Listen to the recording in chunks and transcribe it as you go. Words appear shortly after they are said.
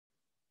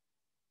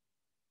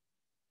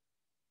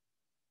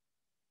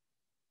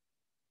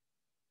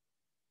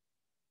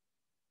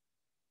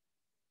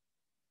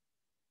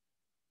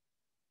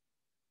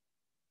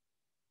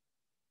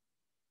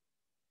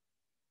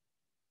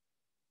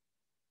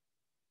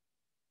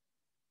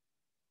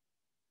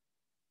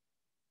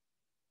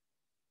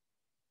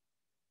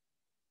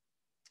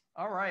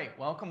All right,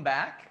 welcome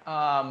back.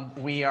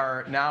 We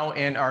are now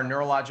in our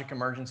Neurologic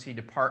Emergency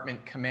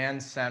Department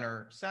Command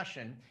Center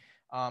session.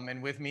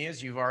 And with me,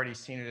 as you've already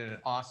seen, it did an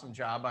awesome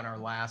job on our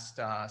last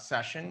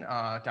session,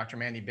 Dr.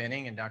 Mandy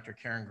and Dr.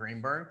 Karen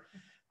Greenberg.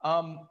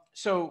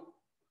 So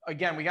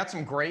again, we got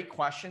some great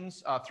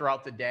questions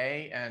throughout the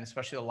day, and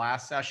especially the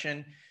last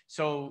session.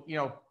 So,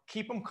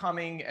 keep them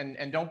coming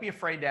and don't be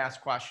afraid to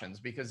ask questions,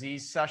 because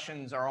these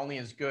sessions are only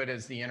as good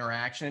as the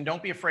interaction. And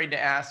don't be afraid to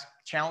ask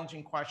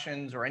challenging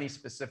questions or any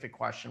specific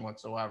question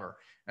whatsoever,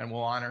 and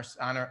we'll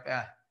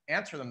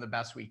answer them the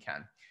best we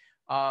can.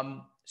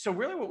 So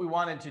really what we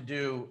wanted to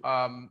do,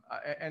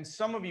 and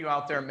some of you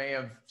out there may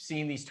have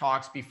seen these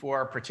talks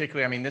before,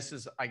 particularly, this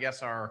is, I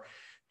guess, our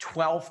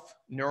 12th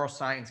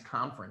neuroscience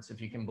conference,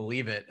 if you can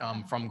believe it,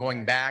 from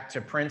going back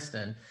to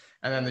Princeton,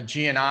 and then the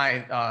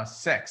GNI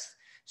 6th.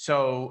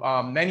 So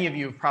many of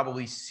you have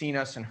probably seen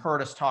us and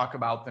heard us talk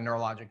about the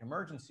neurologic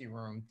emergency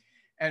room.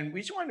 And we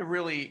just wanted to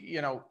really,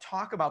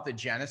 talk about the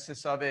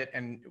genesis of it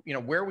and,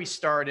 where we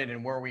started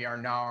and where we are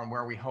now and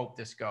where we hope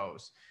this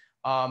goes.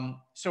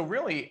 So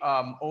really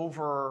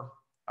over,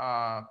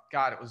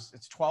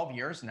 it's 12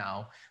 years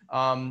now.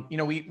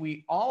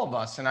 We all of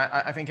us, and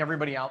I think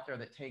everybody out there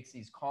that takes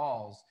these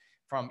calls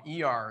from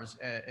ERs,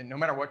 and no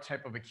matter what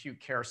type of acute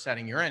care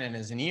setting you're in, and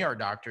as an ER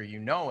doctor,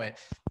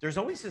 there's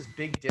always this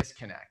big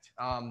disconnect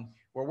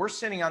where we're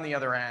sitting on the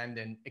other end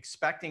and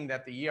expecting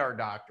that the ER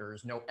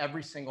doctors know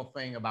every single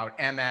thing about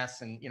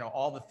MS and,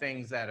 all the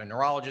things that a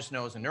neurologist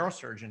knows, a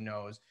neurosurgeon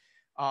knows.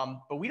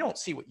 But we don't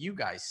see what you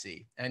guys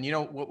see. And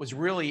what was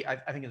really, I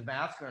think, is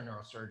vascular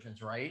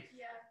neurosurgeons, right?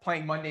 Yeah.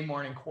 Playing Monday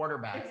morning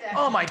quarterback. Exactly.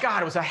 Oh my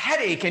God, it was a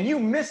headache and you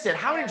missed it.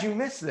 How did you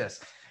miss this?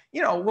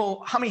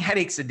 Well, how many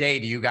headaches a day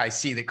do you guys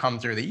see that come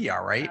through the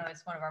ER, right?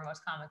 It's one of our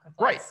most common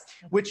complaints.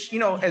 Right. Which,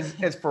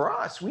 as for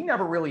us, we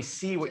never really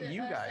see what you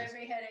guys.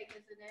 Every headache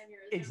is an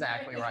aneurysm.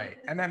 Exactly right.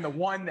 And then the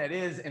one that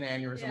is an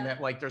aneurysm,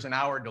 that there's an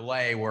hour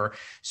delay where,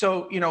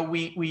 so,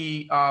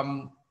 we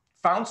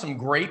found some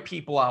great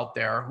people out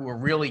there who are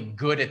really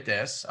good at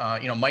this.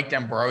 Mike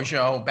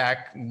D'Ambrosio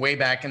way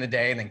back in the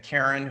day, and then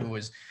Karen, who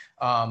was,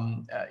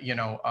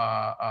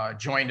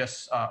 joined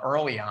us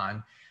early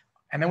on.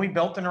 And then we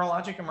built the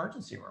neurologic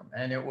emergency room,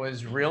 and it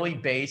was really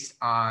based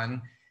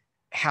on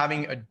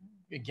having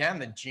again,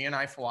 the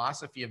GNI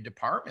philosophy of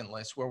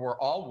departmentless, where we're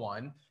all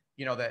one,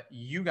 that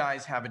you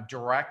guys have a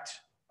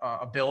direct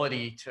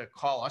ability to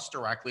call us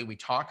directly. We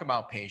talk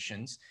about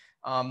patients.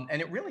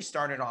 And it really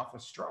started off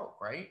with stroke,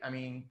 right?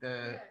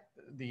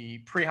 The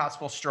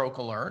pre-hospital stroke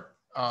alert,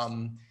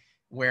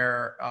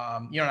 where,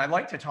 and I'd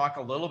like to talk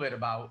a little bit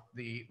about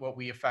what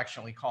we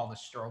affectionately call the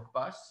stroke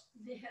bus.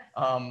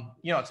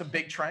 Yeah. It's a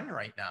big trend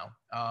right now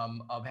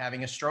of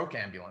having a stroke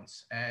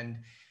ambulance. And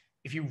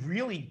if you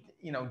really,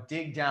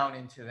 dig down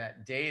into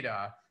that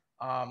data,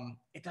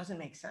 it doesn't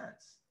make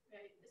sense.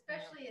 Right.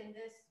 Especially in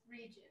this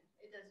region,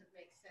 it doesn't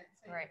make sense.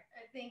 Right.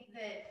 I think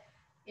that,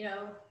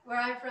 where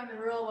I'm from in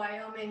rural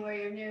Wyoming, where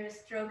your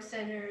nearest stroke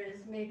center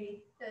is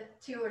maybe a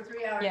 2 or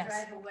 3 hour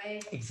drive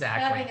away.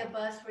 Exactly. Having a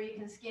bus where you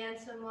can scan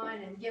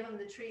someone and give them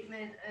the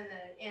treatment and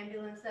the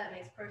ambulance, that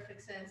makes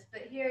perfect sense.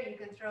 But here you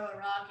can throw a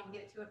rock and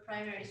get to a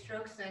primary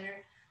stroke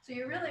center. So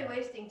you're really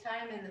wasting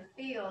time in the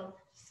field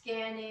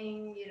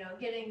scanning,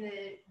 getting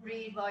the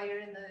read while you're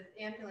in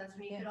the ambulance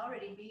when you could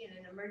already be in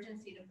an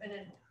emergency,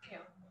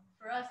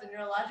 for us, a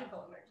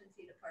neurological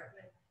emergency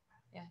department.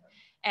 Yeah,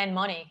 and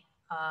money.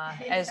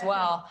 As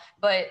well.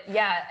 But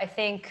yeah, I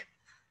think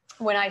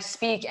when I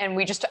speak, and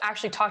we just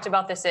actually talked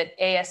about this at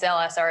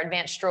ASLS, our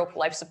advanced stroke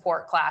life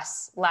support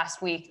class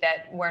last week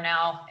that we're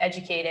now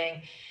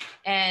educating.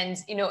 And,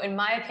 in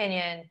my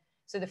opinion,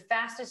 so the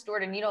fastest door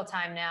to needle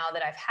time now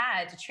that I've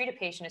had to treat a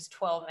patient is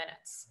 12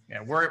 minutes. Yeah.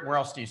 Where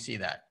else do you see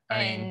that?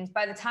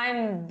 By the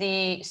time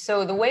the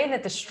way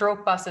that the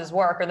stroke buses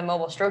work, or the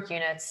mobile stroke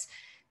units,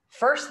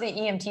 first the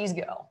EMTs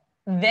go.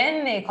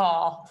 Then they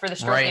call for the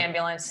stroke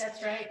ambulance.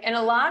 That's right. And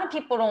a lot of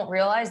people don't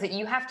realize that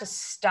you have to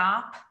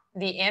stop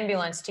the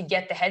ambulance to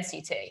get the head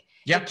CT.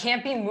 Yep. It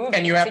can't be moving.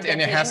 And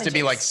it has to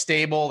be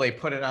stable. They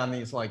put it on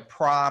these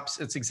props.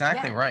 It's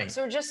exactly right.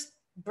 So just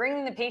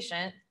bring the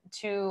patient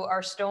to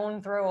our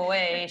stone throw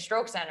away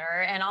stroke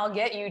center, and I'll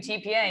get you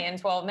TPA in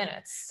 12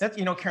 minutes.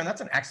 Karen,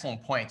 that's an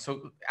excellent point.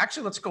 So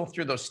actually, let's go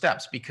through those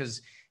steps,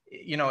 because,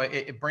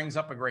 it brings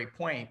up a great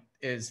point,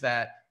 is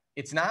that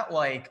it's not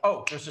like,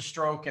 oh, there's a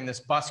stroke and this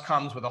bus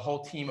comes with a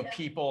whole team of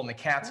people and the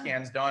CAT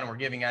scan's done and we're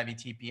giving IV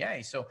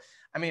TPA. So,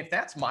 if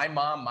that's my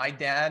mom, my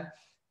dad,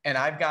 and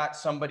I've got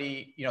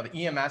somebody, the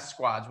EMS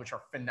squads, which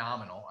are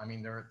phenomenal.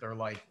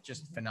 They're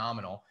just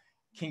phenomenal,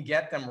 can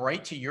get them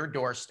right to your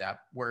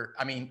doorstep, where,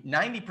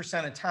 90%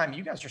 of the time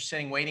you guys are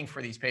sitting waiting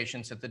for these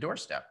patients at the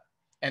doorstep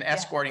and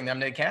escorting them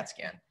to the CAT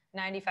scan.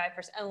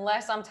 95%,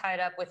 unless I'm tied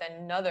up with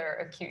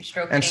another acute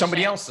stroke patient.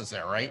 Somebody else is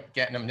there, right?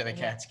 Getting them to the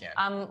CAT scan.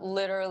 I'm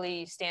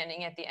literally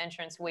standing at the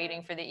entrance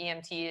waiting for the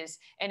EMTs.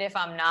 And if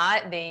I'm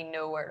not, they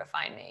know where to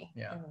find me.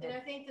 Yeah. And I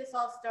think this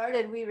all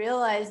started, we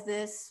realized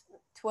this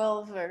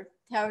 12 or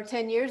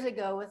 10 years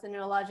ago with the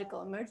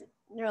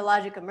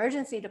neurologic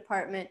emergency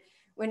department,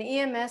 when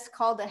EMS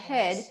called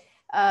ahead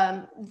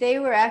they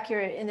were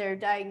accurate in their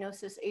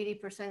diagnosis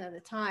 80% of the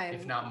time.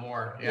 If not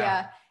more,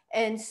 Yeah.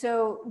 And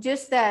so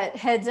just that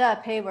heads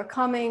up, hey, we're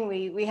coming,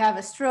 we have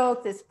a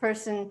stroke, this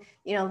person,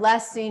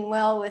 last seen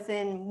well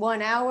within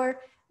 1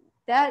 hour,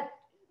 that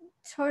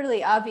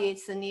totally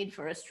obviates the need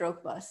for a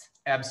stroke bus.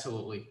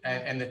 Absolutely.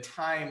 And the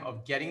time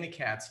of getting the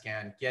CAT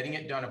scan, getting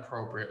it done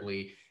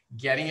appropriately,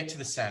 getting it to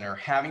the center,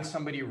 having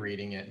somebody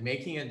reading it,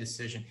 making a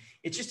decision,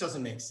 it just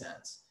doesn't make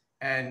sense.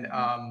 And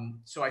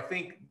so I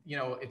think,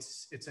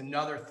 it's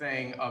another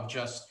thing of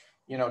just,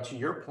 to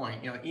your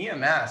point,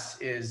 EMS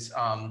is,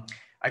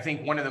 I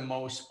think, one of the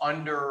most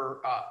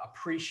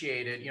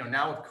appreciated,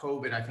 now with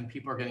COVID, I think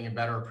people are getting a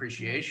better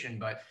appreciation,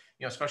 but,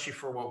 especially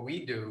for what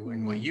we do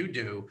and what you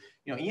do,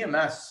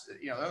 EMS,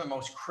 they're the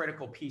most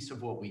critical piece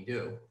of what we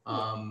do.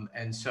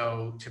 And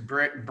so to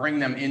bring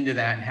them into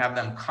that and have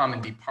them come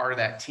and be part of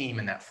that team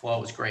and that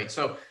flow is great.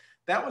 So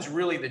that was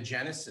really the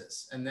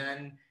genesis. And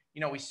then,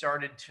 we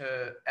started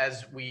to,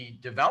 as we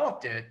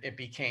developed it, it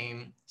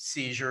became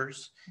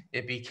seizures.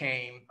 It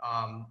became,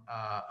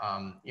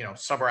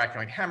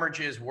 subarachnoid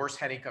hemorrhages, worst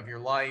headache of your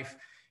life.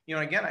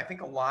 Again, I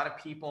think a lot of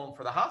people, and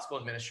for the hospital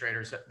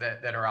administrators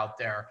that are out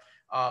there,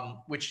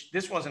 which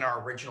this wasn't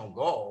our original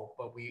goal,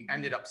 but we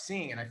ended up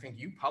seeing, and I think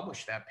you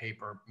published that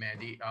paper,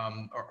 Mandy,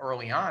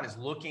 early on, is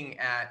looking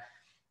at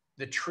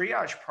the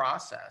triage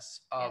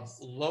process of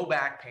low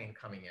back pain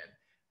coming in.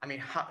 I mean,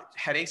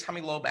 headaches, how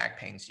many low back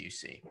pains do you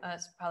see?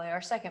 That's probably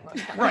our second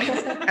most common.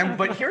 Right.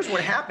 But here's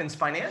what happens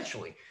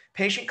financially.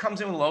 Patient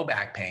comes in with low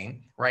back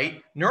pain,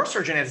 right?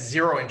 Neurosurgeon has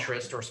zero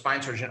interest, or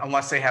spine surgeon,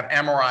 unless they have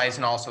MRIs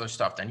and all this other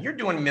stuff done. You're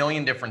doing a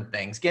million different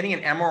things. Getting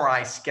an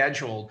MRI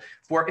scheduled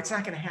for, it's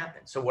not going to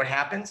happen. So what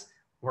happens?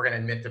 We're going to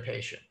admit the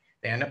patient.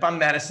 They end up on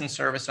medicine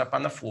service up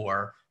on the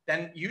floor.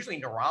 Then usually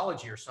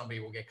neurology or somebody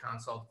will get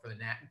consulted for the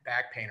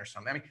back pain or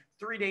something. I mean,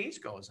 3 days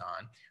goes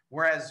on.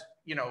 Whereas,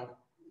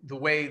 the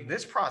way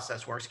this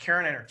process works,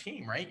 Karen and her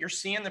team, right? You're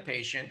seeing the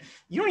patient.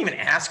 You don't even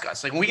ask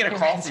us. Like when we get a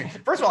call from you,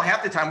 first of all,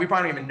 half the time we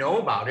probably don't even know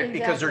about it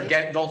because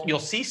you'll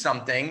see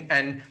something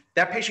and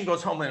that patient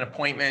goes home with an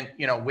appointment,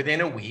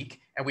 within a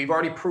week. And we've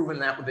already proven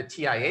that with the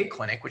TIA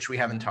clinic, which we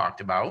haven't talked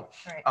about,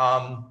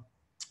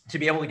 to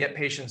be able to get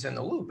patients in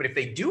the loop. But if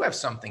they do have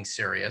something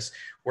serious,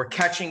 we're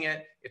catching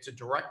it. It's a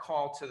direct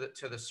call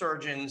to the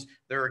surgeons.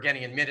 They're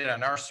getting admitted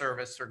on our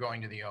service. They're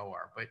going to the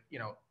OR. But,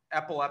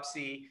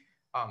 epilepsy,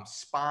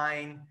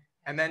 spine,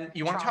 and then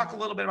you want to talk a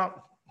little bit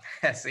about,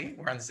 see,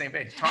 we're on the same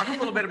page. Talk a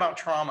little bit about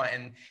trauma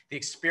and the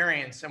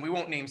experience, and we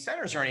won't name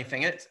centers or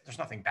anything. There's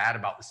nothing bad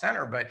about the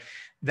center, but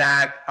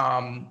that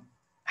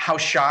how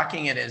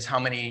shocking it is how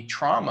many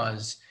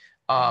traumas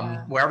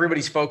where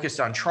everybody's focused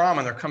on trauma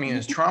and they're coming in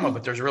as trauma,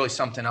 but there's really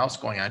something else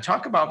going on.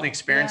 Talk about the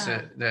experience.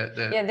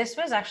 Yeah, this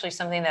was actually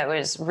something that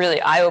was really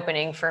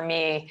eye-opening for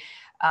me,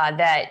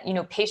 that,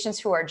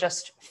 patients who are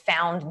just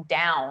found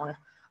down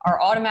are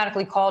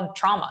automatically called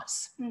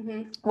traumas,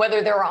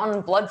 whether they're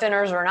on blood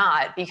thinners or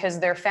not, because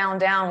they're found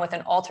down with an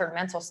altered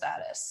mental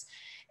status.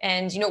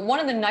 And, one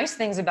of the nice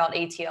things about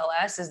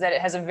ATLS is that it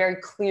has a very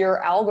clear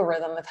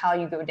algorithm of how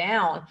you go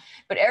down,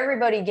 but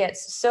everybody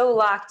gets so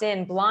locked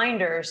in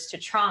blinders to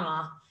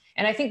trauma.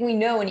 And I think we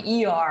know in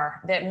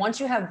ER that once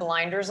you have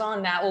blinders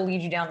on, that will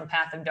lead you down the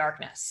path of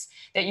darkness,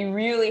 that you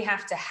really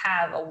have to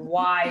have a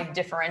wide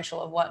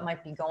differential of what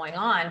might be going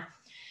on.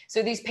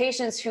 So these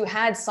patients who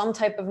had some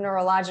type of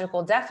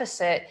neurological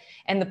deficit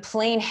and the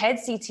plain head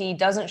CT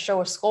doesn't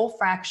show a skull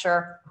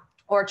fracture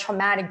or a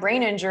traumatic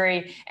brain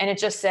injury, and it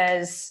just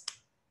says,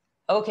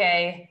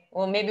 okay,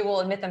 well, maybe we'll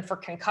admit them for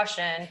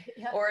concussion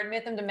or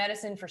admit them to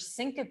medicine for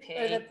syncope.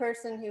 Or the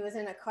person who was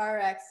in a car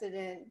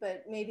accident,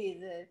 but maybe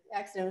the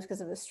accident was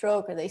because of a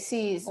stroke or they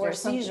seized or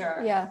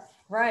seizure. Yeah.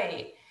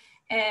 Right.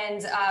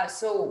 And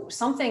so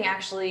something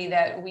actually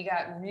that we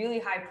got really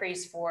high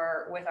praise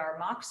for with our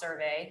mock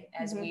survey,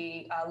 as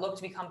we look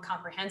to become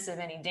comprehensive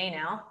any day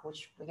now,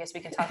 which I guess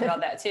we can talk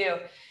about that too.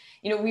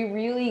 We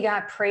really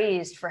got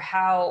praised for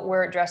how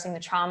we're addressing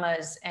the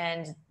traumas,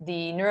 and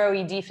the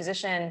neuro-ED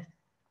physician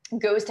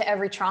goes to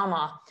every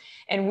trauma.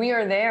 And we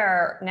are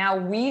there now.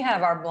 We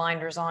have our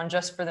blinders on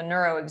just for the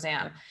neuro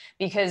exam,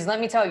 because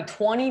let me tell you,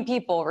 20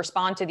 people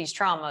respond to these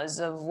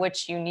traumas, of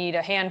which you need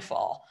a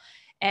handful.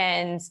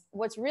 And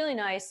what's really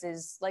nice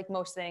is, like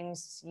most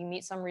things, you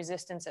meet some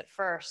resistance at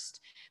first,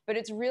 but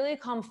it's really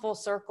come full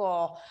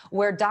circle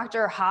where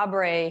Dr.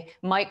 Habre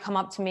might come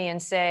up to me and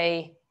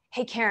say,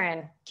 hey,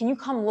 Karen, can you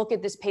come look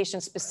at this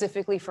patient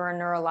specifically for a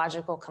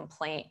neurological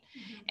complaint?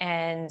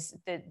 And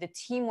the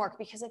teamwork,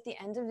 because at the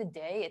end of the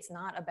day, it's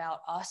not about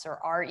us or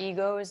our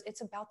egos,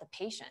 it's about the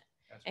patient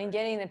and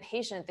getting the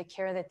patient the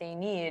care that they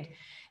need.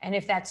 And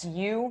if that's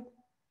you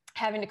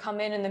having to come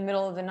in the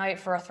middle of the night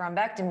for a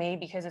thrombectomy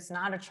because it's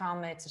not a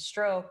trauma, it's a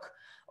stroke,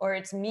 or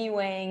it's me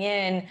weighing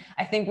in,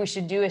 I think we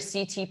should do a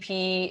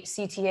CTP,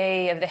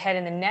 CTA of the head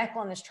and the neck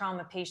on this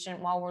trauma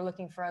patient while we're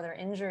looking for other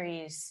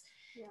injuries.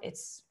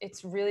 it's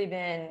really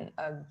been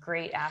a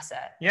great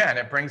asset. Yeah, and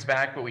it brings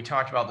back what we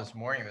talked about this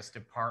morning, this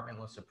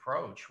departmentless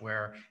approach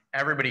where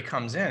everybody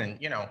comes in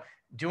and, you know,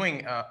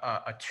 doing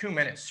a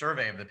 2-minute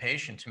survey of the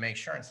patient to make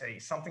sure and say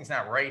something's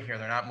not right here.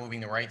 They're not moving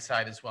the right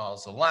side as well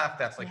as the left.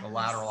 That's like the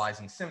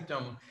lateralizing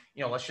symptom.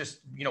 You know, let's just,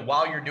 you know,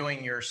 while you're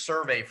doing your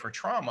survey for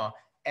trauma,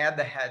 add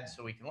the head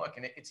so we can look.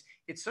 And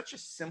it's such a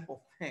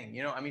simple thing.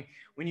 You know, I mean,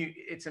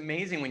 it's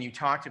amazing when you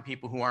talk to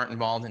people who aren't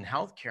involved in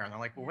healthcare and they're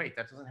like, well, wait,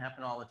 that doesn't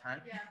happen all the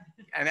time. Yeah.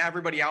 And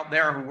everybody out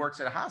there who works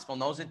at a hospital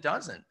knows it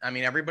doesn't. I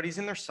mean, everybody's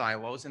in their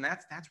silos, and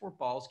that's where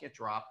balls get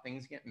dropped,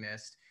 things get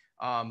missed.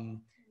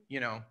 You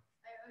know,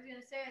 I was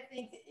going to say, I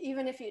think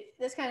even if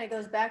this kind of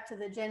goes back to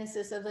the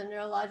genesis of the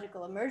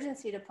neurological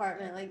emergency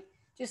department, like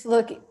just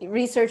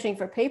researching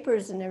for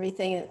papers and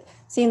everything, it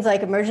seems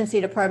like emergency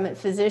department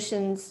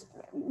physicians,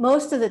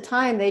 most of the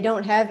time, they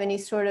don't have any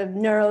sort of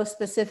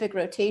neuro-specific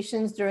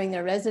rotations during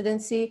their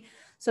residency.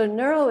 So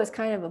neuro is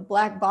kind of a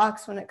black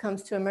box when it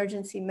comes to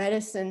emergency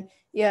medicine.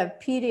 You have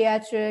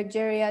pediatric,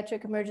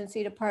 geriatric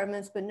emergency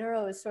departments, but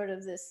neuro is sort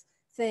of this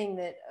thing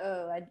that,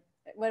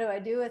 what do I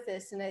do with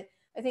this? And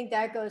I think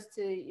that goes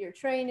to your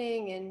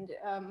training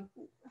and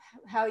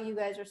how you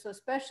guys are so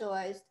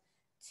specialized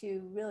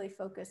to really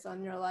focus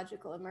on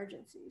neurological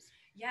emergencies.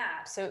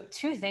 Yeah, so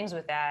 2 things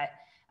with that.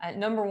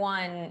 Number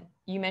one,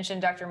 you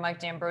mentioned Dr. Mike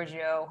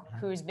D'Ambrosio,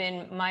 who's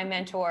been my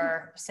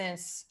mentor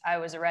since I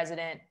was a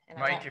resident. And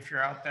Mike, if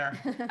you're out there.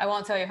 I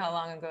won't tell you how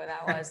long ago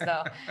that was,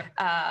 though.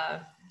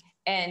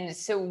 And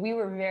so we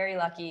were very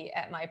lucky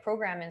at my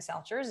program in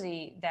South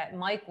Jersey that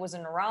Mike was a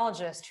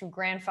neurologist who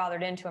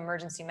grandfathered into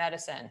emergency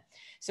medicine.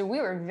 So we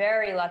were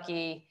very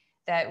lucky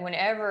that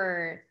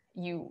whenever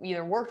you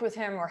either worked with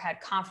him or had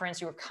conference,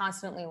 you were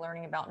constantly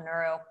learning about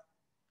neuro.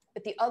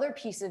 But the other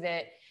piece of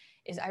it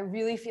is I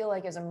really feel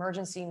like as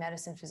emergency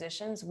medicine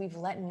physicians, we've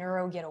let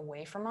neuro get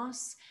away from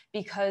us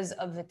because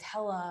of the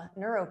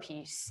tele-neuro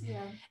piece.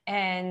 Yeah.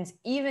 And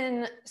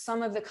even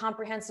some of the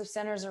comprehensive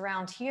centers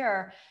around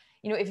here,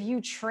 you know, if you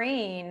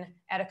train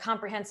at a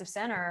comprehensive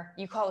center,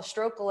 you call a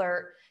stroke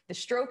alert, the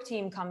stroke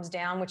team comes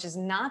down, which is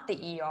not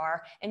the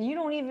ER, and you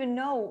don't even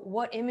know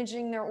what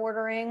imaging they're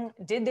ordering.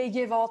 Did they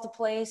give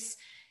alteplase?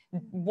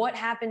 What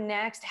happened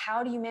next?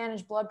 How do you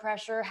manage blood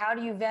pressure? How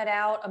do you vet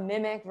out a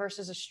mimic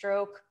versus a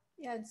stroke?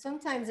 Yeah, and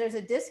sometimes there's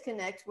a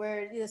disconnect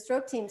where the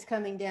stroke team's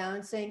coming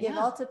down saying give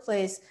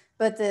alteplase,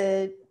 but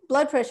the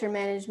blood pressure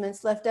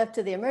management's left up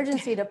to the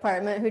emergency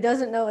department who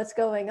doesn't know what's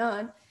going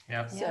on.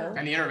 Yeah. So,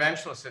 And the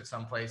interventionist at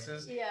some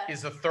places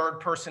is the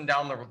 3rd person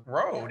down the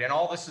road, and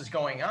all this is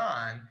going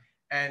on.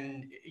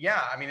 And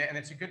yeah, I mean, and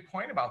it's a good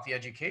point about the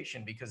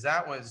education, because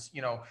that was,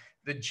 you know,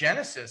 the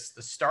genesis,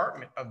 the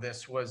start of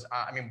this was,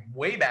 I mean,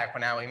 way back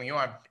when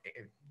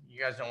you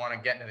guys don't want to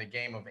get into the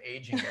game of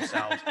aging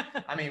yourselves.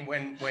 I mean,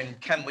 when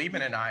Ken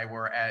Lieben and I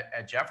were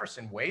at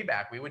Jefferson way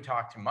back, we would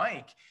talk to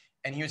Mike,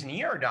 and he was an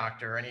ER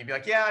doctor, and he'd be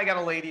like, yeah, I got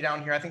a lady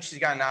down here. I think she's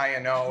got an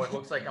INO. It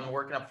looks like I'm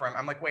working up for him.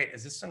 I'm like, wait,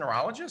 is this a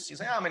neurologist? He's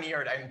like, I'm an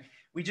ER. And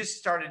we just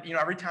started, you know,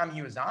 every time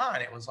he was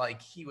on, it was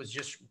like, he was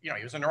just, you know,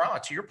 he was a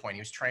neurologist. To your point,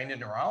 he was trained in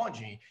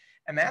neurology.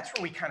 And that's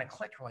where we kind of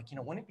clicked. We're like, you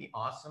know, wouldn't it be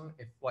awesome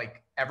if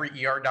like every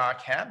ER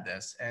doc had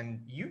this? And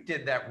you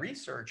did that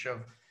research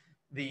of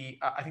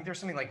I think there's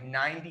something like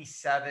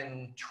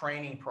 97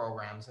 training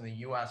programs in the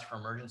US for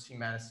emergency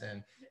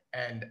medicine.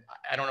 And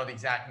I don't know the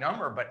exact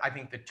number, but I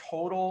think the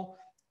total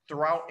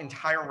throughout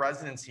entire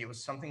residency, it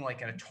was something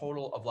like a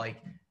total of like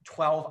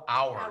 12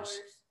 hours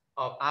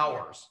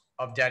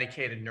of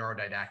dedicated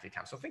neurodidactic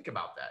time. So think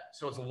about that.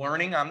 So it's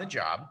learning on the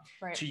job.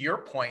 Right. To your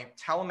point,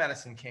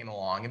 telemedicine came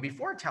along. And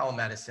before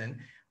telemedicine,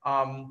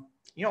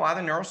 you know, a lot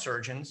of the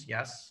neurosurgeons,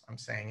 yes, I'm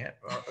saying it,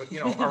 you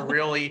know, are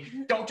really,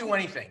 don't do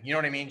anything. You know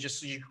what I mean?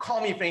 Just you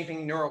call me if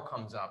anything neuro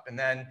comes up, and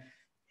then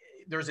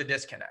there's a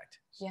disconnect.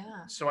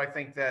 Yeah. So I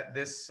think that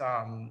this,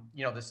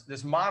 you know,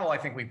 this model, I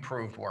think we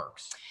proved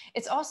works.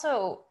 It's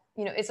also,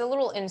 you know, it's a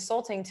little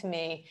insulting to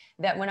me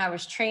that when I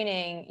was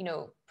training, you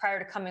know, prior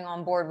to coming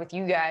on board with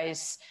you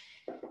guys,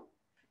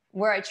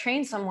 where I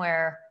trained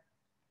somewhere,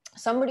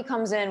 somebody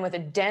comes in with a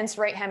dense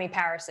right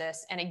hemiparesis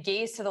and a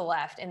gaze to the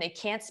left, and they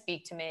can't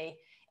speak to me.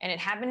 And it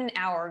happened an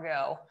hour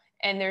ago,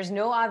 and there's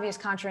no obvious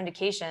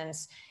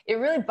contraindications. It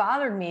really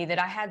bothered me that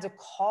I had to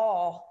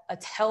call a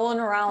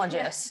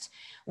teleneurologist,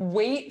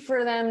 wait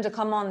for them to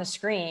come on the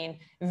screen,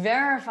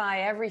 verify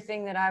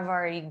everything that I've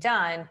already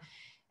done.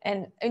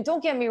 And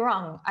don't get me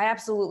wrong, I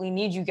absolutely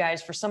need you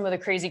guys for some of the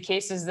crazy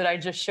cases that I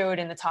just showed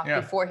in the talk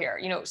before here.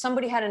 You know,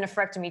 somebody had a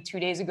nephrectomy 2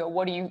 days ago.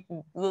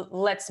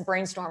 Let's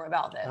brainstorm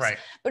about this. Right.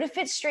 But if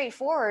it's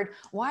straightforward,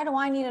 why do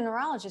I need a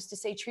neurologist to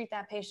say, treat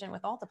that patient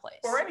with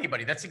alteplase? Or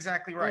anybody, that's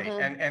exactly right.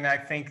 Mm-hmm. And I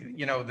think,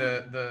 you know,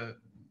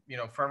 you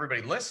know, for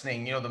everybody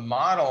listening, you know, the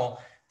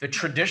model, the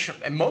tradition,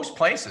 in most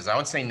places, I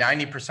would say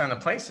 90% of the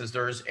places,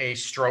 there's a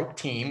stroke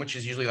team, which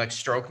is usually like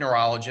stroke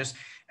neurologists.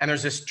 And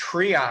there's this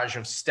triage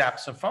of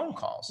steps of phone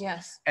calls.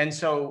 Yes. And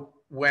so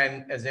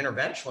when, as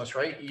interventionists,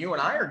 right, you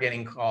and I are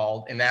getting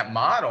called in that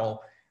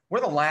model, we're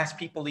the last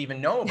people to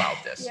even know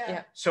about this.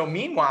 Yeah. So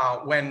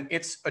meanwhile, when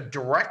it's a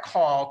direct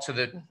call to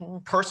the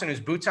person who's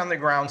boots on the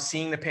ground,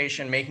 seeing the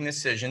patient, making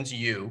decisions,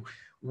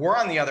 we're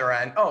on the other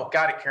end. Oh,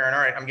 got it, Karen.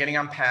 All right, I'm getting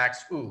on PACS.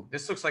 Ooh,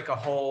 this looks like a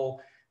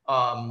whole,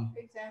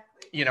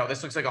 Exactly. you know,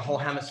 this looks like a whole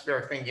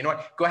hemispheric thing. You know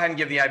what? Go ahead and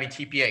give the IV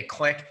TPA.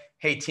 Click.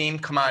 Hey, team,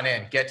 come on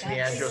in. Get to the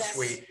angio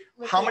suite.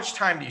 How much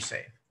time do you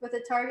save? With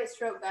the target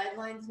stroke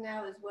guidelines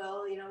now as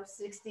well, you know,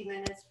 60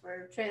 minutes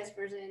for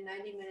transfers in,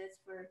 90 minutes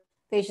for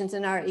patients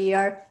in our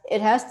ER.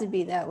 It has to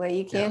be that way.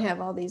 You can't have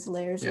all these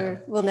layers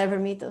or we'll never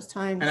meet those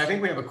times. And I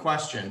think we have a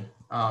question.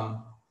 Yeah,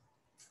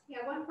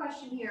 one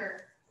question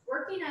here.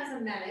 Working as a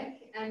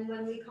medic, and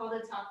when we call to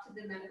talk to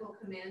the medical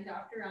command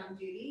doctor on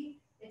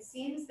duty, it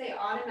seems they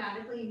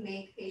automatically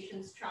make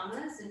patients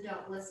traumas and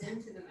don't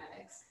listen to the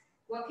medics.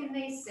 What can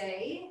they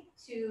say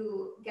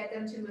to get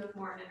them to move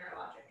more in a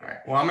neurologic? All right.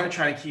 Well, I'm going to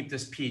try to keep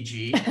this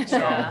PG. So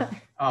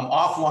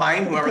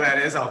offline, whoever that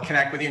is, I'll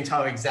connect with you and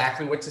tell you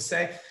exactly what to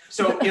say.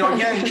 So, you know,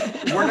 again,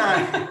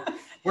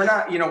 we're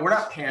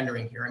not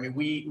pandering here. I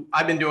mean,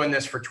 I've been doing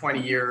this for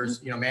 20 years.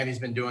 You know, Mandy's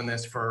been doing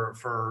this for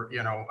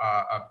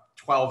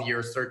 12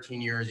 years,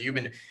 13 years.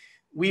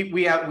 We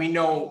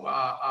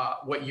know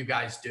what you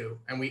guys do,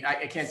 and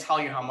I can't tell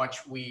you how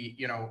much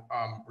we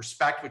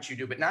respect what you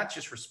do, but not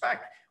just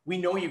respect. We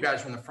know you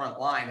guys from the front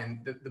line,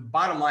 and the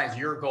bottom line is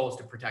your goal is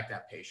to protect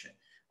that patient.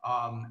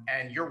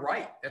 And you're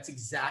right. That's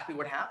exactly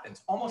what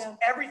happens. Almost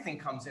everything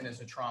comes in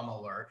as a trauma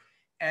alert.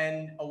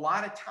 And a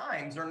lot of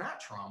times they're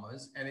not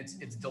traumas, and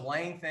it's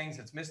delaying things,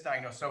 it's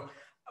misdiagnosed. So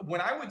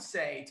what I would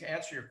say to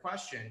answer your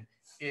question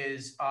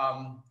is,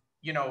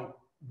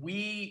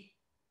 we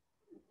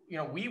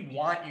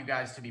want you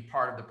guys to be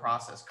part of the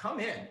process. Come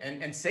in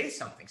and say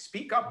something,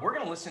 speak up. We're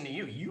going to listen to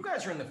you. You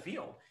guys are in the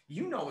field.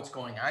 You know what's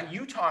going on.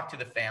 You talk to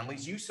the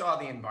families. You saw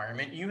the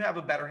environment. You have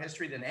a better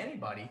history than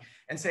anybody,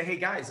 and say, hey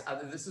guys,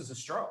 this is a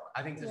stroke.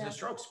 I think this is a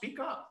stroke. Speak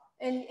up.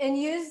 And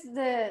use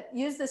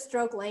the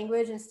stroke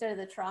language instead of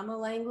the trauma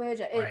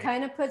language. It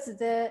kind of puts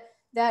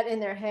that in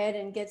their head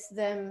and gets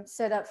them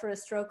set up for a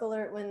stroke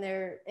alert when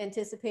they're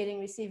anticipating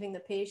receiving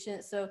the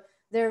patient. So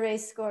their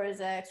race score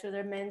is X or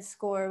their men's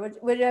score,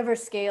 whatever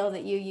scale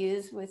that you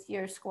use with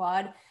your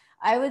squad.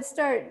 I would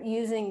start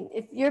using,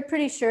 if you're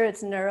pretty sure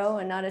it's neuro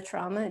and not a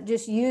trauma,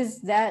 just use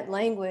that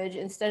language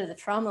instead of the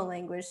trauma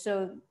language.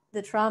 So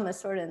the trauma is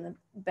sort of in the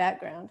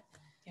background.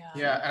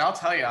 Yeah, and I'll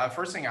tell you,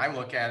 first thing I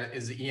look at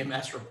is the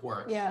EMS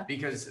report. Yeah.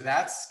 Because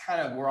that's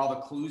kind of where all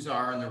the clues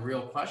are and the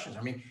real questions.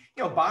 I mean,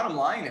 bottom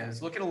line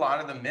is, look at a lot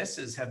of the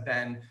misses have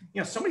been,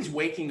 somebody's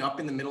waking up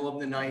in the middle of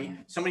the night,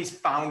 somebody's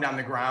found on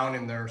the ground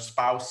and their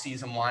spouse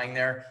sees them lying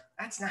there.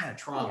 That's not a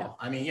trauma.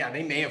 Yeah. I mean,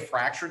 they may have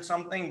fractured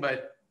something,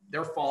 but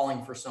they're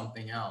falling for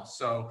something else.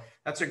 So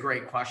that's a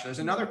great question. There's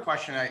another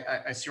question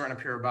I see right up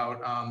here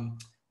about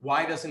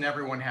why doesn't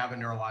everyone have a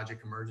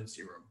neurologic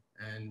emergency room?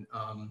 And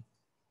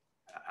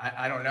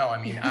I don't know.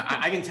 I mean,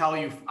 I can tell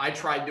you, I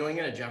tried doing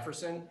it at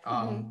Jefferson,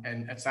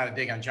 and it's not a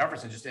dig on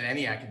Jefferson, just in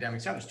any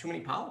academic center. There's too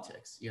many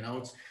politics.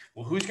 It's,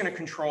 well, who's going to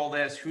control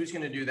this? Who's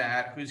going to do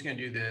that? Who's going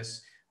to do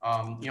this?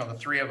 The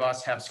three of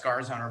us have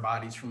scars on our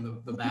bodies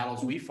from the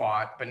battles we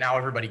fought, but now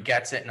everybody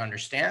gets it and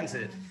understands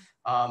it.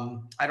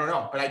 I don't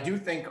know, but I do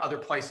think other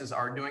places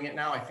are doing it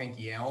now. I think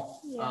Yale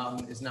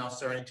is now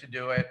starting to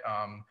do it.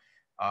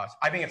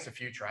 I think it's the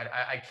future.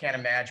 I can't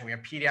imagine. We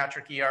have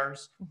pediatric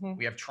ERs.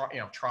 We have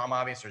trauma,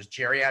 obviously. There's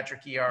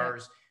geriatric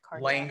ERs.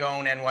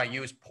 Langone,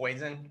 NYU is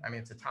poison. I mean,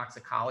 it's a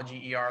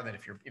toxicology ER that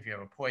if you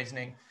have a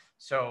poisoning.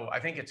 So I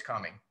think it's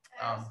coming.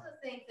 I also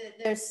think that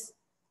there's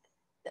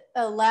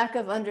a lack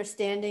of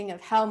understanding of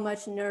how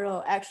much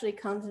neuro actually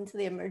comes into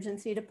the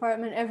emergency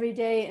department every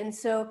day. And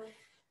so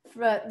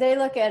they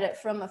look at it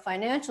from a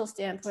financial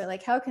standpoint,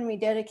 like how can we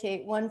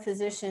dedicate one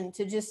physician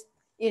to just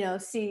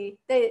see,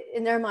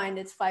 in their mind,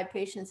 it's 5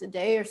 patients a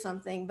day or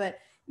something, but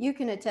you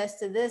can attest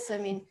to this. I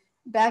mean,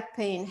 back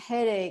pain,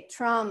 headache,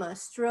 trauma,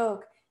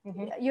 stroke,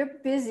 you're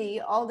busy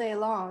all day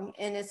long,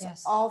 and it's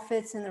all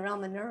fits in the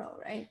realm of neuro,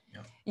 right?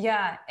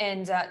 Yeah.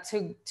 And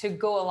to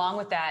go along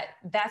with that,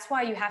 that's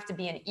why you have to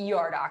be an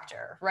ER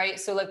doctor, right?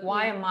 So like,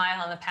 why am I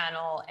on the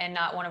panel and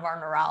not one of our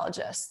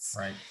neurologists?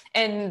 Right.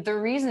 And the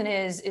reason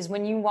is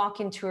when you walk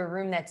into a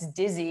room that's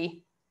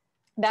dizzy,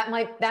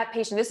 that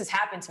patient, this has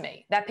happened to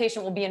me, that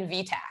patient will be in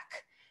VTAC.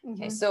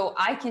 Okay. So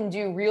I can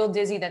do real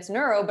dizzy that's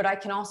neuro, but I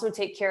can also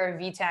take care of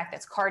VTAC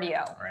that's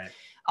cardio. Right.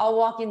 I'll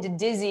walk into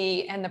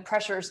dizzy and the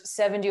pressure's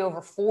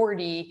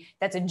 70/40.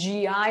 That's a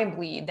GI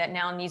bleed that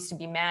now needs to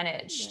be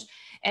managed.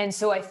 And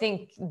so I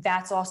think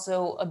that's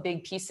also a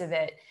big piece of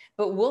it.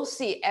 But we'll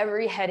see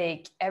every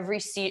headache, every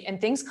seizure, and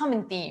things come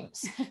in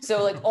themes.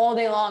 So like all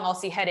day long, I'll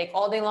see headache.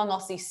 All day long, I'll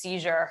see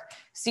seizure.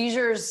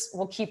 Seizures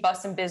will keep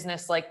us in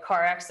business, like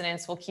car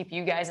accidents will keep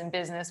you guys in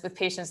business with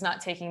patients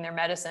not taking their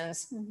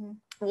medicines.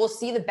 We'll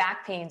see the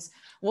back pains.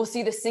 We'll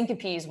see the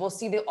syncopes. We'll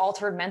see the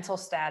altered mental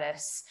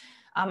status.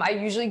 I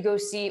usually go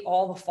see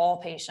all the fall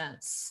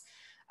patients.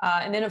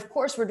 And then of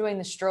course we're doing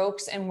the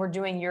strokes, and we're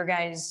doing your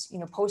guys, you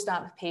know,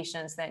 post-op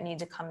patients that need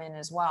to come in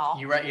as well.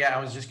 You're right. Yeah,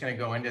 I was just going to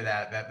go into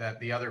that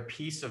the other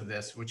piece of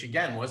this, which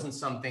again wasn't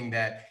something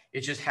that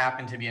it just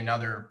happened to be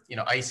another, you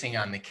know, icing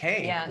on the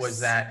cake, Yes. was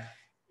that,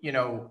 you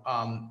know,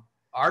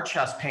 our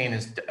chest pain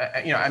is,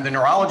 you know, and the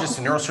neurologists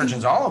and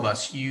neurosurgeons, all of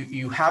us,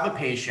 you have a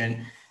patient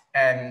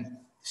and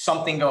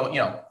something you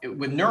know,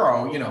 with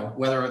neuro, you know,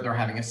 whether they're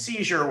having a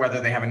seizure,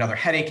 whether they have another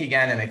headache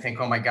again, and they think,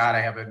 oh my God,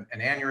 I have an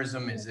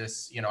aneurysm. Is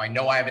this, you know, I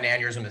know I have an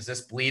aneurysm. Is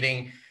this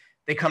bleeding?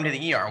 They come to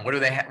the ER. And what do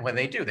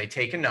they do? They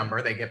take a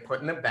number, they get put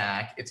in the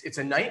back. It's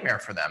a nightmare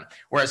for them.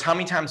 Whereas how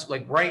many times,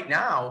 like right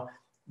now,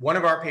 one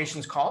of our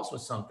patients calls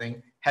with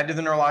something, head to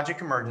the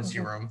neurologic emergency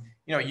room.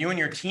 You know, you and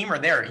your team are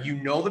there. You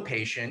know the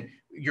patient.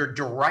 You're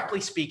directly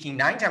speaking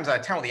 9 times out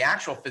of 10 with the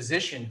actual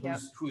physician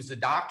who's the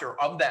doctor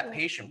of that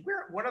patient.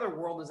 What other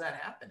world does that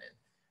happen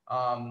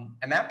in?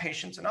 And that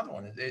patient's another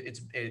one.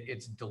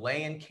 It's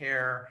delay in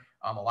care.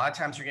 A lot of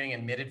times you're getting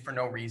admitted for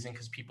no reason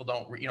because people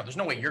don't, you know, there's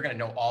no way you're going to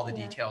know all the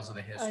details of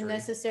the history.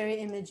 Unnecessary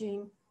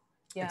imaging.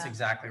 Yeah. That's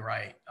exactly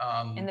right.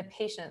 And the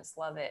patients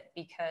love it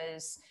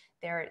because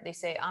they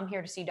say, I'm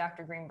here to see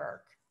Dr.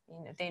 Greenberg.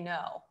 You know, they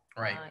know.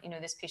 Right. You know,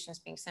 this patient's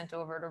being sent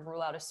over to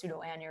rule out a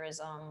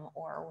pseudoaneurysm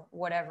or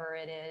whatever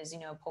it is, you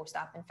know,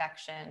 post-op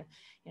infection.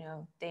 You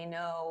know, they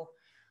know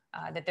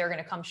that they're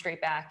going to come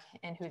straight back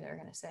and who they're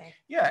going to say.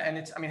 Yeah.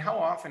 And I mean, how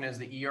often is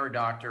the ER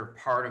doctor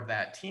part of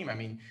that team? I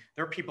mean,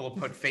 there are people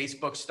who put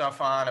Facebook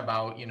stuff on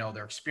about, you know,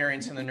 their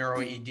experience in the neuro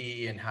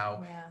ED and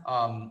how,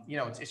 you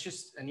know, it's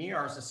just, an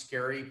ER is a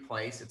scary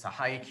place. It's a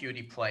high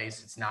acuity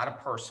place. It's not a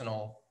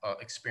personal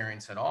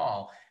experience at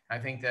all. I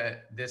think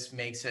that this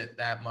makes it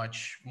that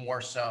much more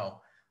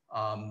so.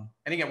 And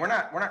again, we're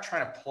not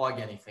trying to plug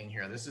anything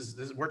here.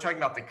 We're talking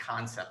about the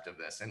concept of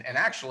this. And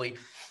actually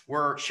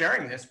we're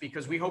sharing this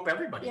because we hope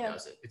everybody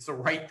does it. It's the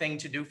right thing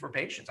to do for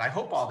patients. I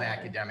hope all the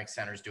academic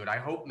centers do it. I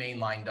hope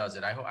Mainline does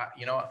it. I hope,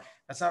 you know,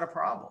 that's not a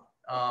problem.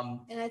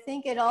 And I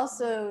think it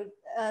also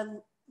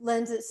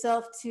lends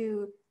itself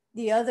to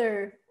the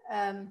other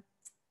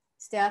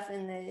staff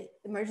in the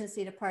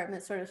emergency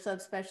department sort of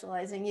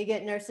subspecializing. You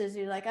get nurses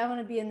who are like, I want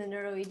to be in the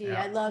neuro ED.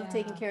 I love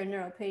taking care of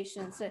neuro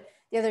patients.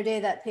 The other day,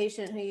 that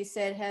patient who you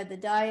said had the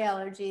dye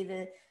allergy,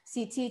 the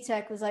CT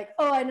tech was like,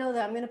 oh, I know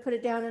that. I'm going to put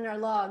it down in our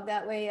log.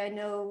 That way I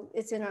know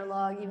it's in our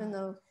log, even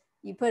though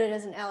you put it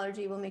as an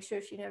allergy, we'll make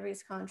sure she never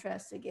gets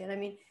contrast again. I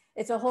mean,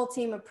 it's a whole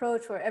team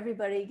approach where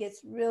everybody gets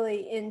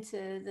really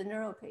into the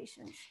neuro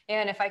patients.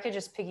 And if I could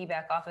just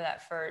piggyback off of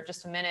that for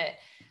just a minute,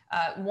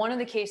 one of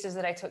the cases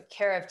that I took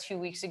care of 2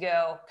 weeks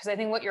ago, because I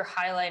think what you're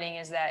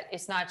highlighting is that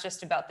it's not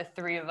just about the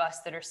 3 of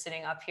us that are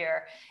sitting up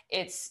here,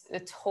 it's the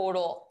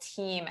total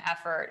team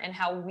effort and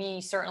how we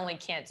certainly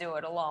can't do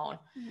it alone.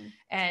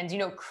 And, you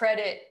know,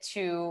 credit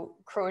to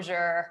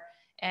Crozier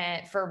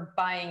and for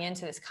buying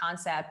into this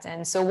concept.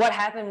 And so what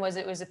happened was,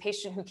 it was a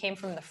patient who came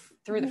from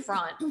through the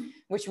front,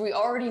 which we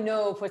already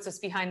know puts us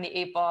behind the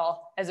 8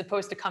 ball as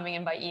opposed to coming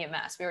in by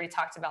EMS. We already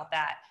talked about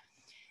that.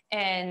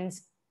 And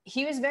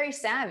he was very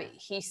savvy.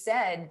 He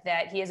said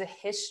that he has a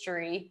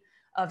history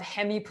of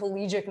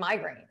hemiplegic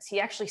migraines.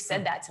 He actually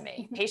said that to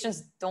me.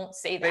 Patients don't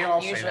say that. They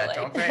all usually. say that,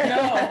 don't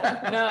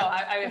they? No,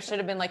 I should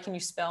have been like, can you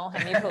spell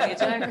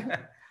hemiplegic?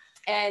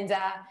 And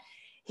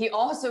he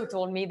also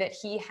told me that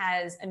he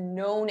has a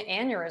known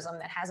aneurysm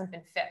that hasn't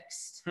been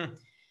fixed.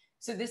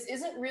 So this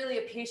isn't really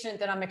a patient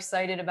that I'm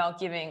excited about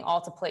giving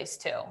alteplase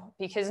to,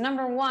 because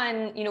number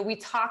one, you know, we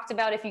talked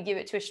about if you give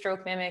it to a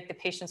stroke mimic, the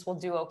patients will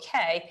do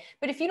okay.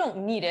 But if you don't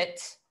need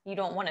it, you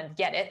don't want to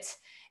get it.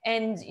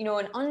 And, you know,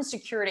 an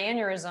unsecured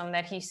aneurysm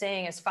that he's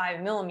saying is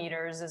 5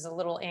 millimeters is a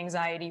little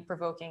anxiety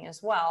provoking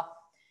as well.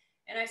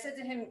 And I said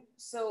to him,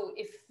 so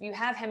if you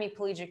have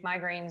hemiplegic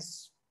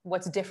migraines,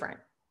 what's different?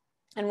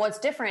 And what's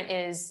different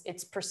is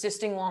it's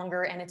persisting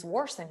longer and it's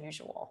worse than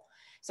usual.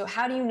 So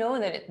how do you know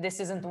that this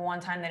isn't the one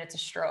time that it's a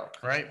stroke?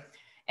 Right.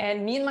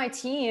 And me and my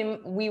team,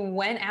 we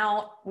went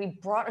out, we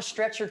brought a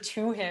stretcher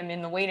to him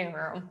in the waiting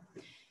room.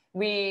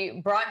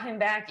 We brought him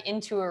back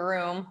into a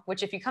room,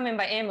 which if you come in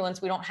by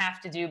ambulance, we don't have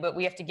to do, but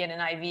we have to get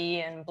an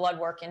IV and blood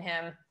work in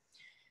him.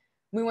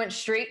 We went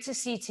straight to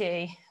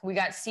CT. We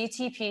got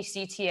CTP,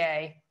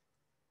 CTA.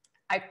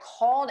 I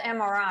called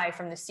MRI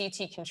from the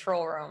CT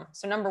control room.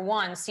 So number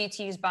one, CT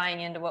is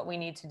buying into what we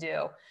need to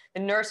do. The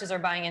nurses are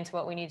buying into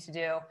what we need to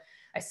do.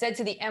 I said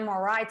to the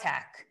MRI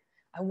tech,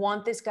 I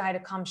want this guy to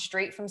come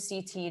straight from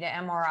CT to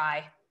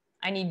MRI.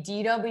 I need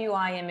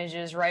DWI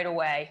images right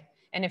away.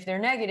 And if they're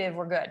negative,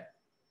 we're good.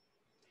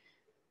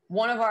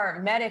 One of our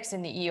medics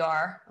in the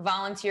ER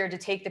volunteered to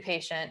take the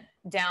patient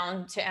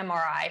down to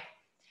MRI.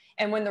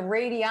 And when the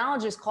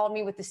radiologist called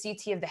me with the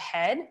CT of the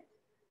head,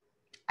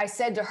 I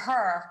said to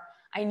her,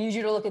 I need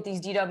you to look at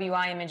these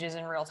DWI images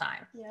in real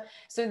time. Yep.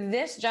 So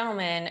this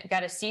gentleman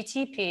got a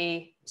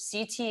CTP,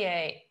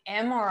 CTA,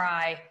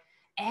 MRI,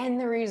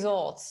 and the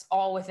results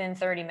all within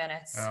 30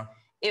 minutes. Yeah.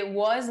 It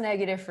was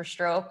negative for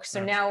stroke.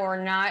 So now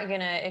we're not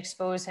going to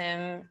expose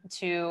him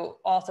to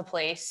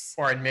alteplase.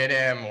 Or admit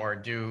him or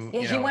do,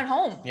 he went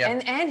home. Yeah.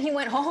 And he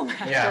went home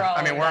after all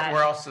I mean,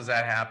 where else does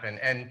that happen?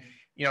 And,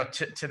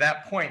 to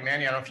that point,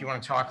 Mandy, I don't know if you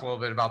want to talk a little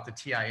bit about the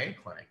TIA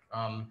clinic.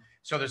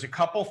 So there's a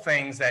couple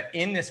things that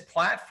in this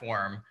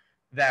platform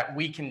that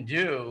we can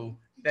do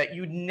that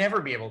you'd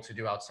never be able to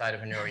do outside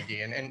of a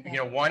NeuroED.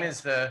 And one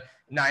is the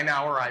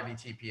 9-hour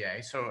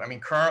IV-TPA. So, I mean,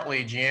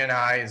 currently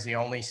GNI is the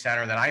only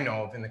center that I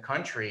know of in the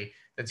country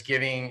that's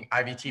giving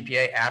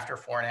IV-TPA after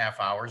 4.5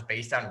 hours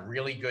based on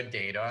really good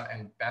data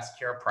and best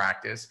care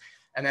practice.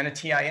 And then a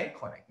TIA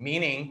clinic,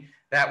 meaning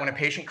that when a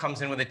patient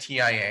comes in with a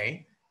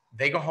TIA,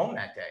 they go home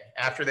that day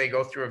after they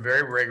go through a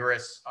very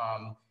rigorous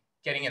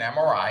getting an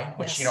MRI,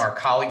 which, our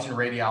colleagues in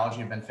radiology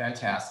have been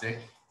fantastic.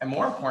 And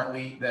more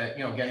importantly, that,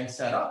 getting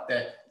set up,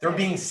 that they're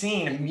being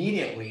seen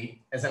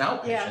immediately as an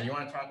outpatient. Yeah. You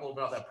want to talk a little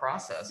about that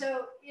process?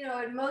 So,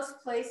 in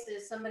most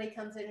places, somebody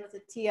comes in with a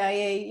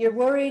TIA, you're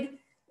worried.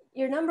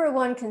 Your number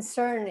one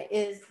concern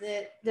is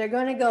that they're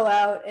going to go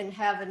out and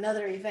have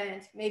another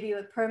event, maybe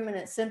with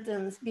permanent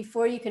symptoms,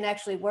 before you can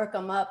actually work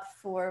them up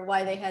for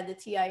why they had the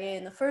TIA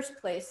in the first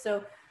place.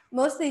 So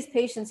most of these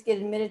patients get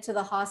admitted to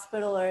the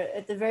hospital or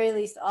at the very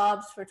least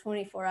OBS for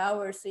 24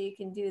 hours so you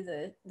can do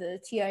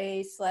the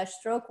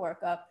TIA/stroke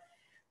workup.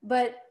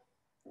 But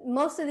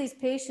most of these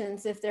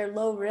patients, if they're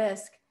low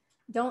risk,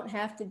 don't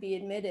have to be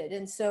admitted.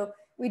 And so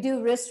we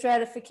do risk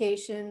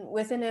stratification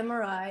with an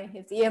MRI.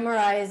 If the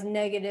MRI is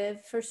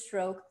negative for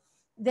stroke,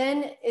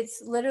 then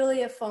it's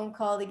literally a phone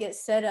call to get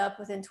set up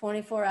within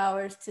 24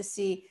 hours to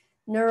see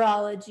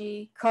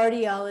neurology,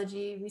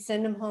 cardiology. We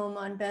send them home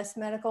on best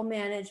medical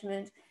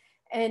management.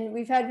 And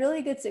we've had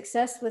really good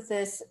success with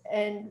this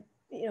and,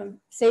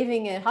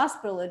 saving a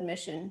hospital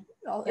admission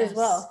as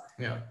well.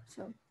 Yeah.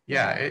 So.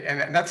 Yeah.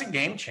 And that's a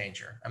game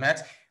changer. I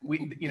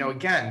mean,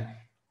 again,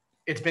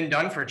 it's been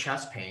done for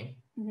chest pain,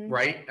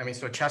 right? I mean,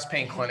 so chest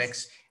pain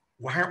clinics,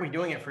 why aren't we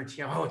doing it for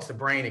TIA? Oh, it's the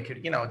brain. It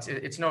could,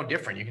 it's no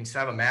different. You can still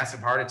have a massive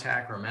heart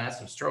attack or a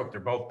massive stroke. They're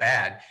both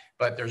bad,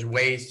 but there's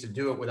ways to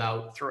do it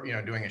without,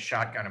 doing a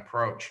shotgun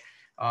approach.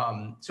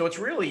 So it's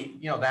really,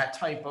 that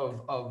type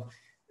of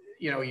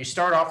you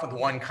start off with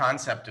one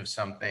concept of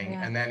something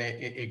and then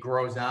it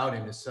grows out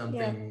into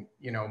something,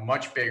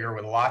 much bigger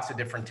with lots of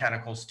different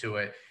tentacles to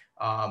it.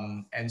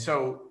 And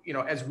so,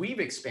 as we've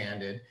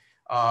expanded,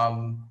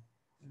 and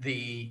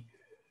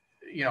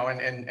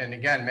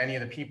again, many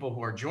of the people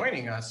who are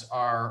joining us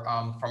are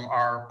from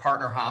our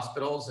partner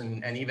hospitals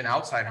and even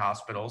outside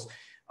hospitals.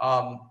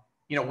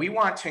 We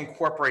want to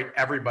incorporate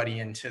everybody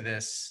into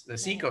this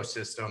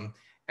ecosystem.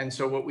 And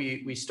so what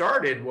we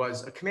started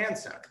was a command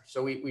center.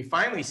 So we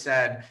finally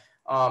said,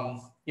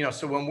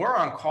 so when we're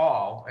on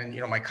call and,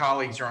 my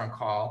colleagues are on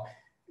call,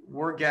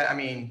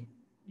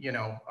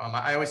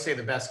 I always say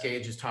the best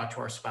gauge is talk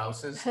to our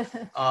spouses.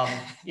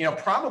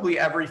 Probably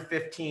every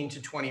 15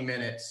 to 20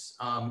 minutes,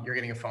 you're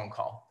getting a phone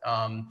call.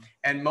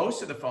 And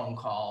most of the phone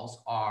calls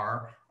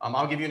are,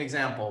 I'll give you an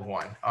example of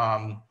one.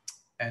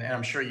 And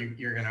I'm sure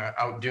you're going to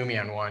outdo me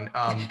on one.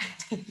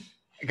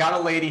 I got a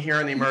lady here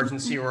in the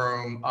emergency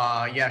room.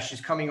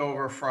 She's coming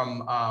over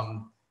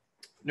from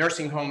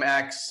nursing home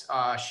X.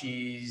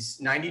 She's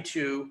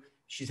 92.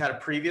 She's had a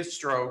previous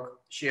stroke.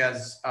 She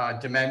has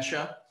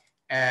dementia.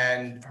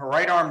 And her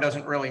right arm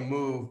doesn't really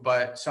move,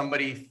 but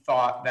somebody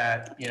thought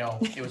that,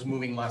 it was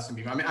moving less than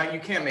before. I mean,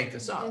 you can't make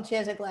this up. And she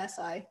has a glass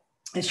eye.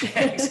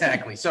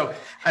 Exactly. So,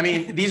 I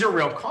mean, these are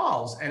real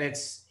calls and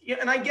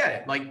and I get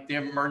it, like the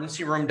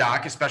emergency room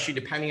doc, especially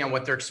depending on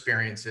what their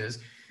experience is,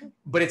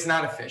 but it's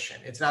not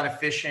efficient.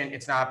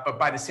 But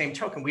by the same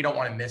token, we don't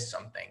want to miss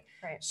something.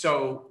 Right.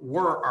 So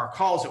our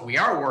calls that we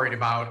are worried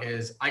about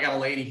is, I got a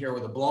lady here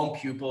with a blown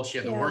pupil. She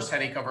had the worst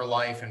headache of her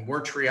life and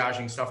we're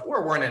triaging stuff,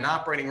 or we're in an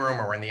operating room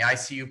or we're in the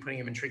ICU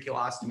putting a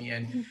ventriculostomy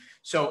in.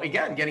 So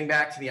again, getting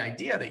back to the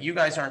idea that you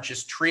guys aren't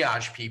just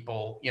triage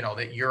people,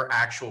 that you're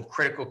actual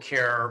critical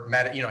care,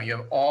 you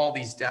have all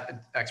these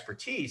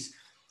expertise.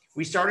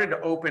 We started to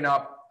open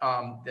up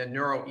the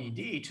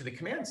NeuroED to the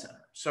command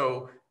center.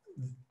 So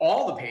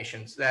all the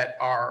patients that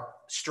are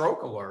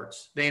stroke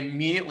alerts, they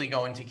immediately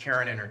go into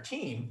Karen and her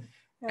team.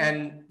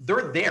 And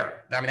they're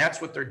there. I mean, that's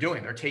what they're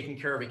doing. They're taking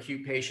care of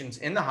acute patients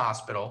in the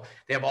hospital.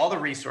 They have all the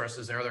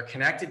resources there. They're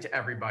connected to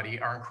everybody.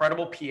 Our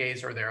incredible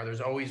PAs are there.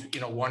 There's always,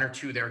 one or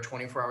two there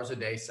 24 hours a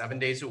day, 7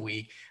 days a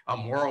week.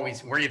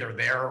 We're either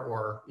there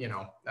or,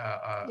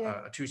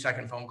 a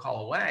 2-second phone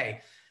call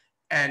away.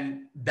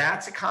 And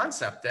that's a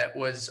concept that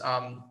was,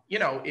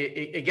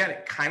 again,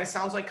 it kind of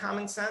sounds like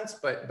common sense,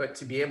 but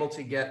to be able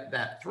to get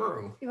that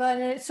through. Well,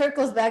 and it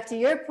circles back to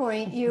your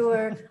point. You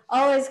were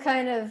always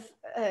kind of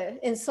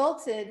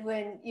insulted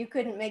when you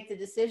couldn't make the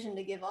decision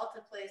to give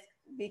alteplase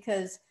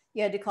because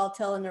you had to call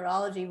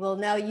teleneurology. Well,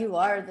 now you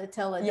are the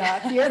teledoc.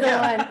 Yeah.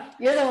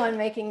 You're the one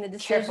making the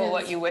decision. Careful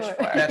what you wish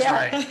for. That's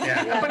right.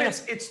 Yeah. But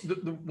it's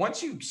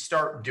once you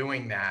start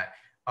doing that,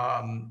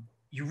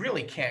 you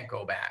really can't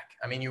go back.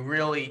 I mean,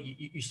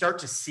 you start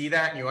to see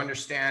that and you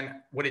understand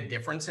what a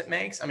difference it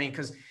makes. I mean,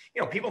 because,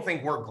 people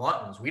think we're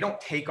gluttons. We don't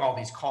take all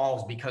these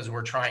calls because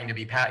we're trying to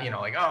be,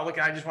 like, oh,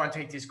 look, I just want to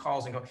take these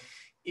calls and go.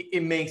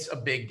 It makes a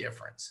big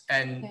difference.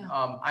 And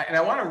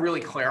I want to really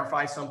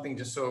clarify something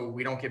just so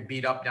we don't get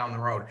beat up down the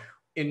road.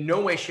 in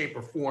no way, shape,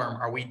 or form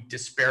are we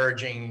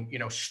disparaging, you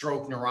know,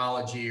 stroke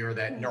neurology or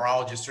that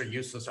neurologists are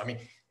useless. I mean,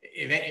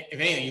 if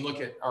anything, you look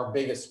at our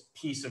biggest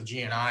piece of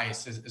GNI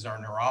is our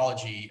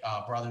neurology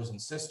brothers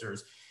and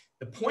sisters.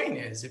 The point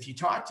is, if you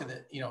talk to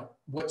the, you know,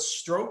 what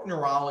stroke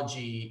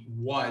neurology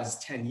was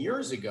 10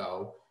 years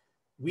ago,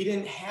 we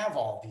didn't have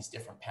all these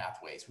different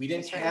pathways. We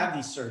didn't have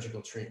these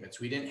surgical treatments.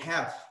 We didn't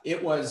have,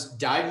 it was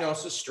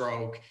diagnose a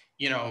stroke,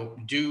 you know,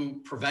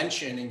 do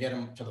prevention and get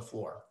them to the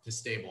floor to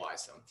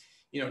stabilize them.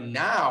 You know,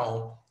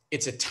 now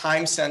it's a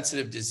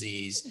time-sensitive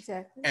disease.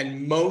 Exactly.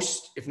 And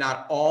most, if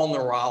not all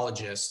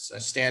neurologists,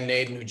 Stan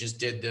Naden, who just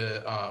did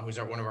the, who's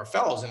one of our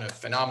fellows and a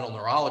phenomenal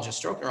neurologist,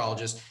 stroke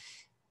neurologist,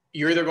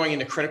 you're either going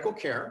into critical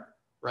care,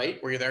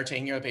 right, where you're there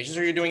taking care of the patients,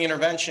 or you're doing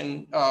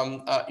intervention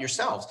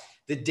yourselves.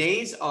 The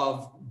days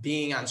of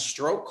being on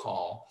stroke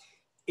call,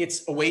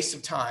 it's a waste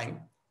of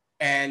time.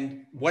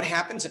 And what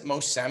happens at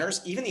most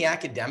centers, even the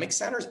academic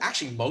centers,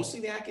 actually mostly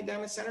the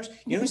academic centers,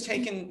 you know who's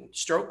taking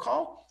stroke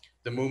call?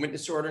 The movement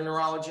disorder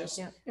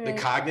neurologist, the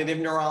cognitive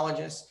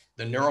neurologist,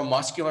 the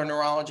neuromuscular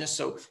neurologist.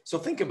 So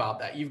think about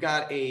that. You've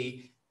got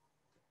a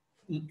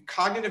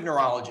cognitive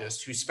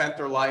neurologists who spent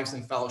their lives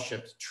in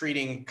fellowships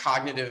treating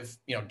cognitive,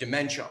 you know,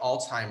 dementia,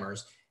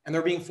 Alzheimer's, and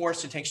they're being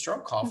forced to take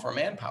stroke call for a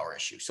manpower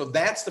issue. So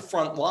that's the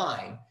front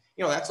line.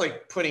 You know, that's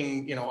like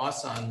putting, you know,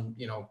 us on,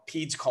 you know,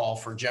 peds call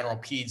for general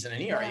peds in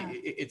an ER. Yeah.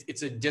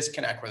 It's a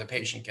disconnect where the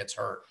patient gets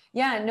hurt.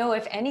 Yeah, no,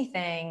 if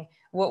anything,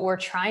 what we're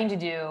trying to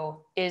do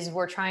is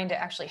we're trying to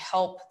actually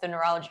help the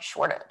neurology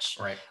shortage,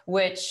 right?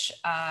 Which,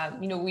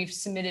 you know, we've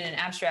submitted an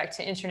abstract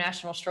to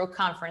International Stroke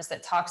Conference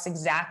that talks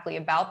exactly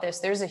about this.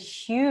 There's a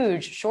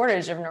huge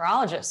shortage of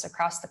neurologists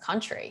across the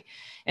country.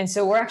 And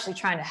so we're actually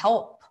trying to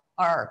help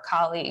our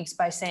colleagues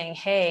by saying,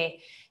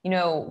 hey, you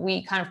know,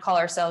 we kind of call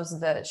ourselves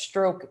the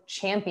stroke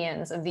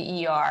champions of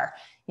the ER.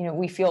 You know,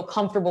 we feel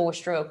comfortable with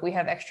stroke. We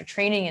have extra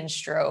training in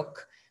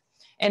stroke.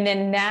 And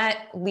then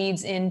that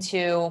leads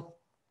into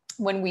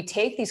when we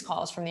take these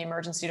calls from the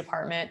emergency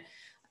department,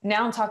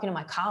 now I'm talking to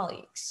my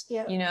colleagues,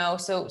 you know,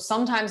 so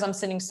sometimes I'm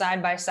sitting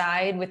side by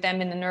side with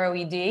them in the neuro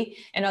ED,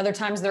 and other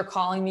times they're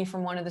calling me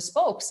from one of the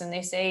spokes and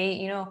they say,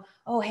 you know,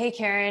 oh, hey,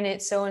 Karen,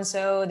 it's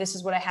so-and-so, this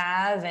is what I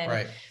have.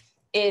 And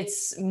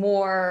it's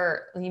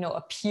more, you know,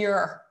 a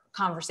peer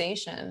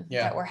conversation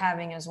that we're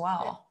having as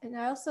well. And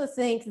I also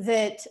think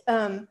that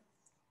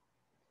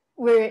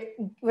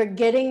we're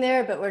getting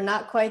there, but we're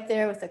not quite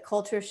there with the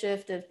culture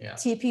shift of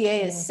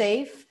TPA is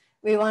safe.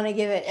 We want to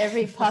give it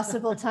every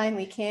possible time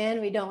we can.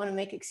 We don't want to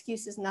make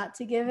excuses not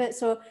to give it.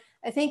 So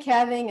I think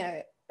having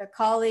a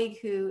colleague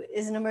who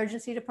is an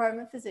emergency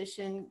department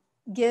physician,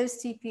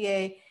 gives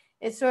TPA,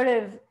 it sort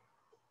of,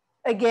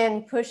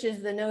 again,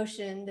 pushes the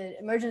notion that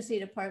emergency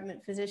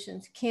department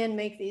physicians can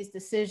make these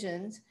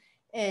decisions,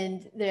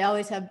 and they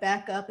always have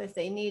backup if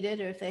they need it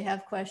or if they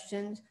have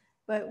questions.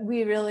 But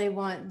we really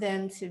want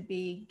them to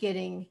be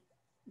getting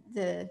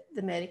the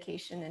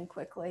medication in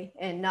quickly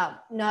and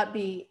not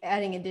be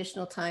adding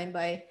additional time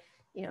by,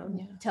 you know,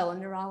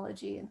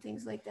 teleneurology and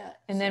things like that.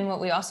 And then what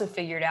we also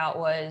figured out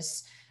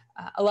was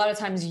a lot of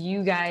times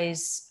you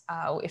guys,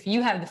 if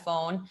you have the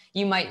phone,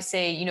 you might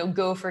say, you know,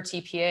 go for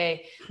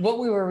TPA. What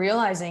we were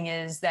realizing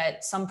is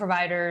that some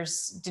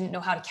providers didn't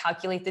know how to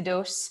calculate the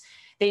dose.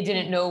 They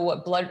didn't know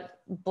what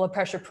blood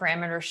pressure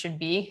parameters should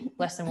be,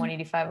 less than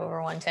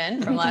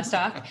 185/110 from last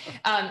talk.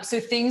 So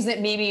things that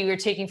maybe we were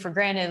taking for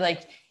granted,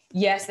 like,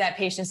 yes, that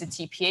patient's a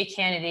TPA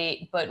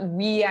candidate, but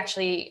we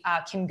actually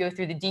can go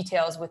through the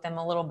details with them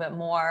a little bit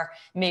more,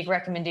 make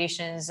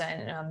recommendations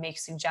and make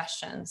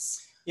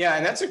suggestions. Yeah,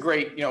 and that's a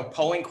great, you know,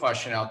 polling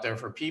question out there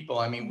for people.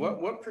 I mean,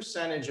 what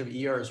percentage of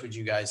ERs would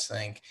you guys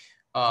think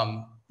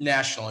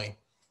nationally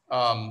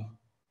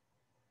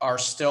are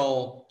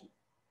still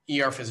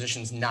ER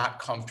physicians not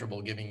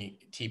comfortable giving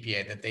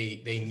TPA, that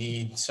they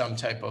need some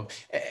type of,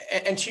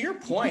 and to your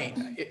point,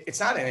 it's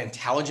not an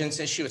intelligence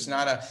issue. It's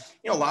not a,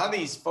 you know, a lot of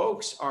these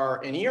folks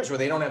are in ERs where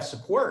they don't have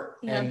support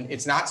and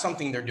it's not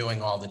something they're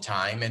doing all the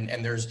time.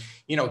 And there's,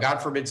 you know,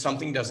 God forbid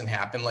something doesn't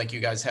happen, like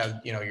you guys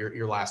had, you know,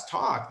 your last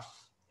talk,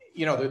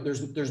 you know,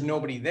 there's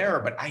nobody there.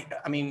 But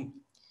I mean,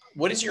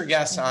 what is your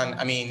guess on,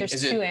 I mean,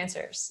 there's two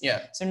answers.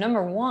 Yeah. So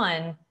number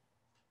one,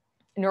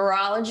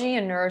 neurology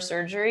and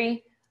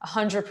neurosurgery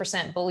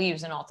 100%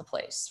 believes in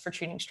alteplase for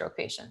treating stroke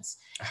patients.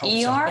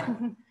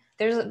 ER,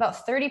 there's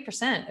about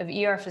 30% of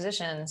ER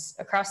physicians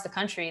across the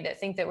country that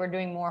think that we're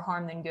doing more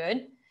harm than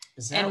good.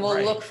 And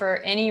will look for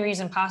any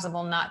reason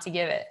possible not to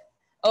give it.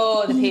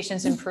 Oh, the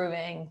patient's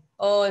improving.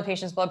 Oh, the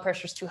patient's blood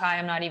pressure is too high.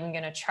 I'm not even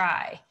going to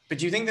try. But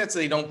do you think that's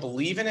they don't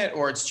believe in it,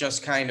 or it's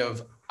just kind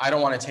of, I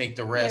don't want to take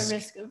the risk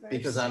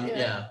because I'm,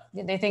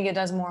 They think it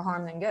does more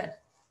harm than good.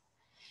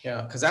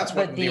 Yeah, because that's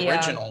what the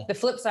original. The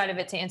flip side of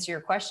it, to answer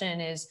your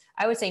question, is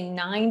I would say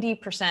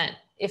 90%,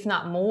 if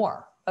not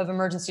more, of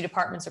emergency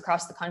departments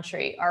across the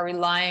country are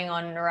relying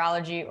on a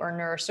neurology or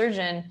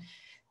neurosurgeon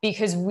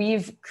because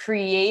we've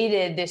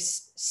created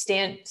this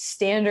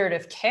standard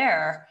of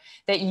care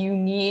that you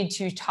need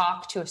to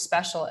talk to a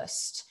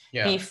specialist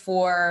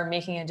before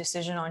making a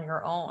decision on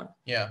your own.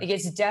 Yeah, like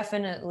it's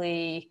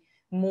definitely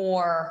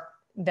more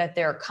that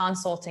they're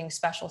consulting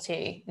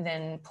specialty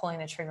than pulling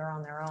the trigger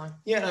on their own.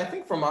 Yeah, and I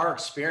think from our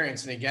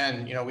experience, and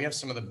again, we have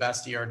some of the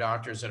best ER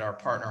doctors at our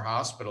partner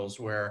hospitals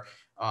where,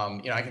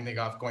 I can think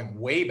of going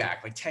way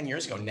back, like 10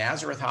 years ago,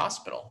 Nazareth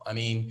Hospital. I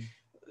mean,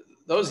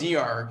 those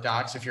ER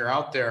docs, if you're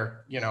out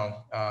there,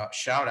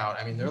 shout out.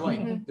 I mean, they're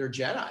like, they're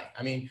Jedi.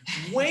 I mean,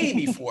 way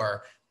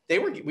before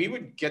we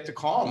would get the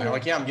call and they're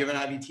like, yeah, I'm giving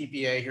IV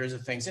TPA. Here's the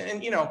things.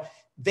 And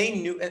they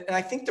knew, and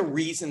I think the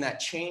reason that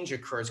change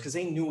occurs because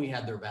they knew we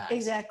had their back.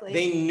 Exactly.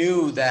 They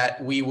knew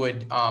that we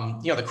would,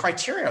 the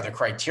criteria are the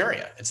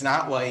criteria. It's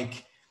not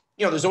like,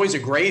 there's always a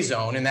gray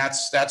zone, and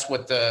that's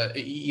what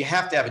you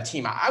have to have a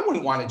team. I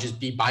wouldn't want to just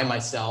be by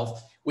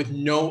myself with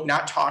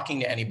not talking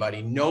to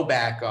anybody, no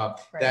backup.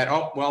 Right. That,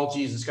 oh, well,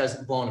 geez, this guy's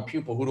blowing a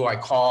pupil. Who do I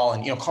call?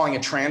 And calling a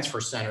transfer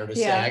center to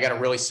say I got a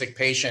really sick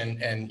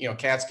patient, and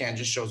CAT scan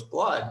just shows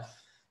blood.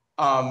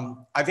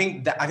 I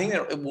think that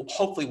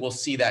hopefully we'll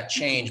see that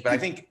change, but I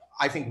think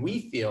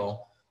we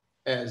feel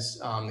as,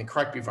 and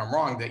correct me if I'm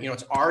wrong, that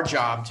it's our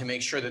job to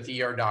make sure that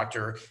the ER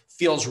doctor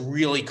feels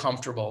really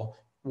comfortable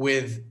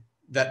with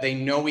that. They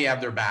know we have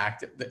their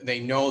back, that they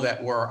know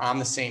that we're on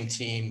the same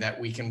team, that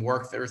we can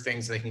work through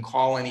things, they can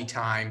call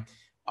anytime.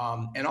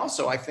 And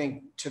also, I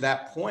think to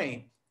that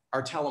point,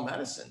 our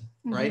telemedicine,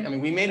 right? I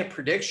mean, we made a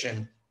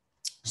prediction.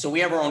 So we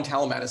have our own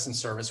telemedicine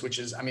service, which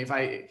is, I mean, if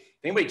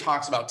anybody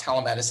talks about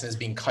telemedicine as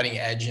being cutting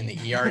edge in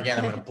the ER again,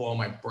 I'm going to blow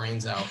my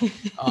brains out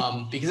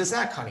because it's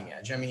not cutting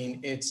edge. I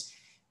mean,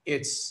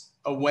 it's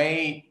a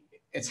way,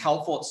 it's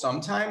helpful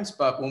sometimes,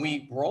 but when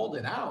we rolled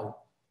it out,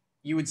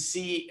 you would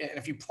see, and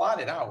if you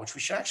plot it out, which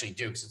we should actually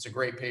do because it's a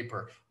great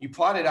paper, you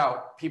plot it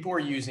out, people were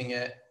using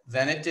it,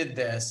 then it did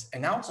this,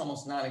 and now it's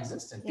almost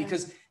non-existent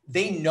because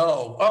they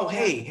know, oh,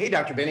 hey,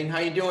 Dr. Binning, how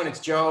you doing?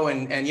 It's Joe,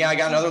 and yeah, I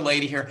got another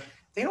lady here.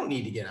 They don't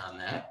need to get on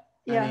that.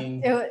 Yeah, I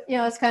mean,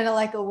 it's kind of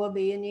like a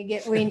whoopee, and you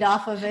get weaned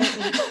off of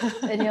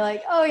it, and you're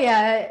like, oh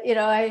yeah,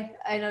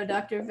 I know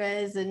Dr.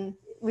 Vez, and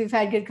we've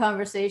had good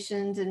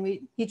conversations, and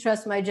he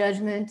trusts my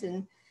judgment,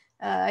 and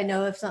I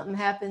know if something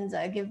happens,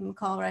 I give him a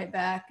call right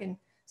back, and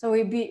so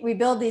we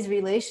build these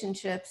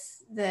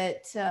relationships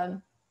that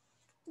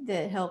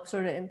help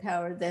sort of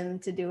empower them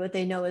to do what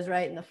they know is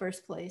right in the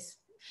first place.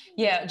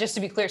 Yeah, just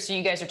to be clear, so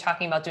you guys are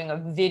talking about doing a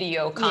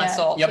video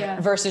consult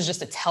versus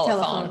just a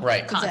telephone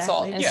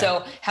consult. Exactly. And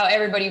so how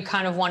everybody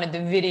kind of wanted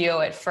the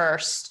video at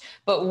first,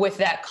 but with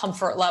that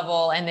comfort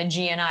level and the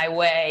GNI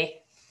way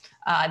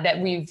that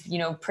we've,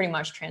 pretty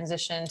much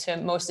transitioned to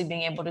mostly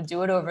being able to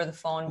do it over the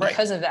phone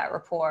because of that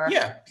rapport.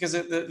 Yeah, because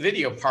the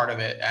video part of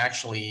it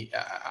actually,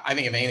 I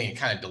think if anything, it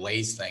kind of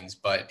delays things,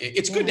 but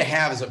it's good to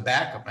have as a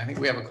backup. I think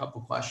we have a couple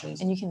questions.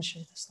 And you can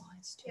share the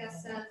slides too.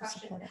 Yes,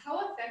 question.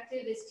 How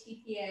effective is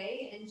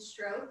TPA in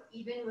stroke,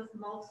 even with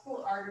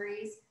multiple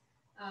arteries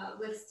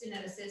with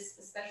stenosis,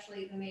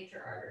 especially the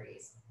major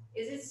arteries?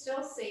 Is it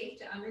still safe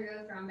to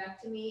undergo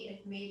thrombectomy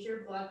if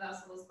major blood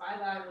vessels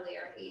bilaterally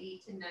are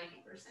 80 to 90%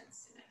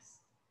 stenosis?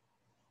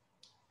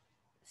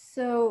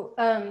 So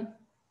I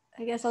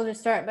guess I'll just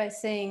start by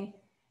saying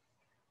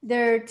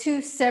there are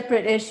two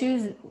separate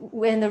issues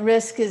when the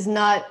risk is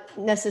not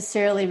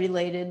necessarily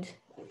related.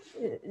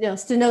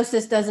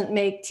 Stenosis doesn't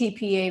make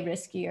TPA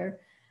riskier.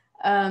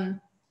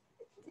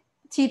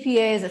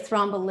 TPA is a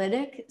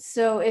thrombolytic.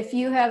 So if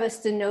you have a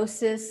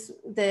stenosis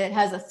that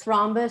has a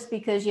thrombus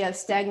because you have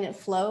stagnant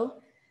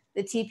flow,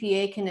 the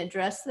TPA can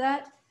address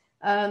that,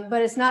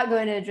 but it's not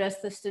going to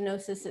address the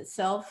stenosis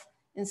itself.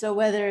 And so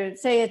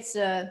say it's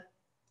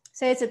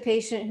a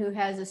patient who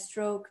has a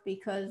stroke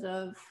because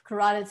of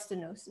carotid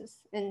stenosis,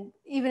 and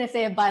even if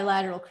they have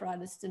bilateral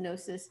carotid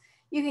stenosis,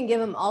 you can give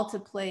them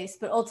alteplase,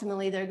 but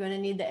ultimately they're going to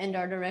need the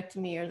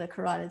endarterectomy or the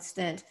carotid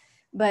stent.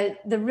 But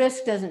the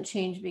risk doesn't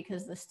change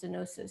because the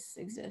stenosis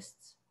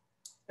exists.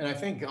 And I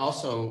think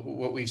also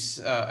what we've,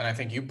 and I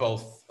think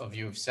both of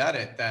you have said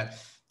it, that,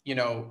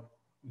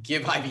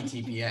 give IV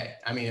TPA.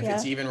 I mean, if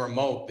it's even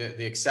remote,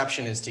 the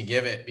exception is to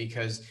give it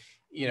because,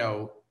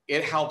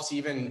 it helps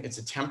it's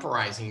a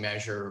temporizing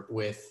measure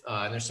with,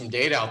 and there's some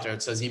data out there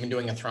that says even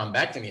doing a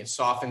thrombectomy, it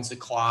softens the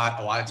clot.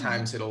 A lot of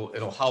times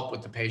it'll help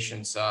with the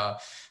patient's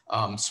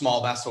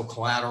small vessel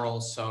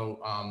collateral. So,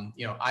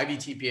 IV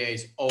TPA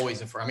is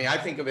always I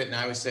think of it and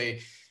I always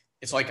say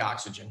it's like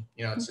oxygen,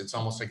 it's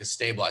almost like a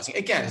stabilizing.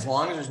 Again, as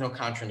long as there's no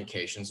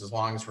contraindications, as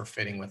long as we're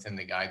fitting within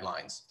the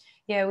guidelines.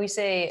 Yeah, we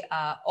say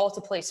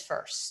alteplase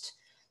first,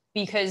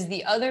 because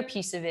the other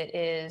piece of it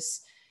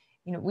is,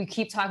 we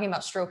keep talking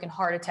about stroke and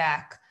heart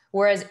attack,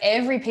 whereas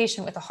every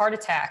patient with a heart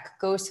attack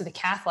goes to the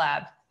cath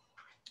lab.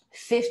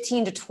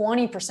 15 to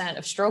 20%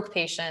 of stroke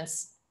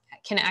patients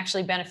can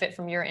actually benefit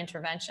from your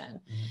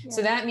intervention. Yeah.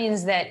 So that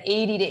means that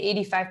 80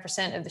 to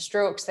 85% of the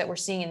strokes that we're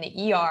seeing in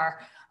the ER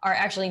are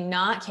actually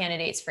not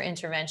candidates for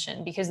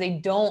intervention because they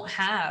don't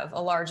have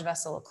a large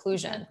vessel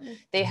occlusion.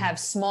 They have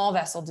small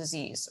vessel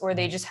disease, or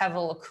they just have a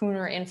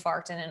lacunar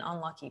infarct in an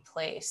unlucky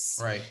place.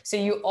 Right. So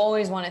you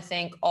always want to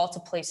think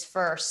alteplase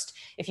first.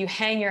 If you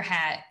hang your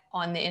hat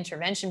on the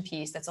intervention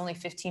piece, that's only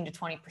 15 to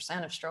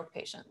 20% of stroke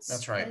patients.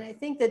 That's right. And I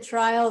think the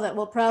trial that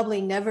will probably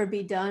never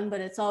be done,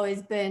 but it's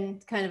always been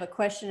kind of a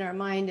question in our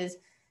mind, is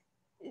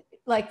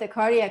like the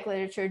cardiac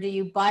literature, do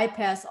you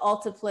bypass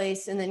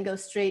alteplase and then go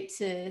straight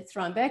to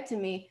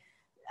thrombectomy?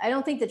 I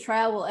don't think the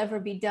trial will ever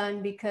be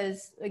done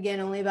because, again,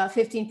 only about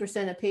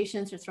 15% of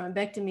patients are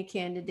thrombectomy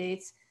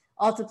candidates.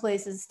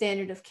 Alteplase is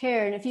standard of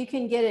care. And if you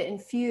can get it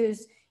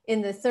infused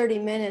in the 30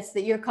 minutes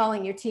that you're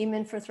calling your team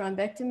in for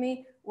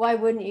thrombectomy, why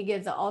wouldn't you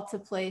give the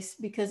alteplase?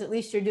 Because at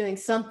least you're doing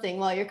something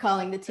while you're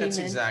calling the team in. That's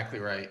exactly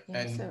right.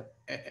 Yeah,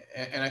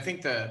 and I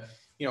think the,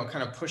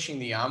 kind of pushing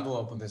the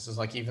envelope of this is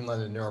like even the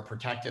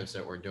neuroprotectives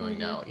that we're doing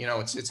now.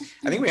 It's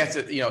I think we have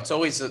to, it's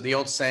always the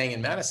old saying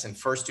in medicine,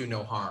 first do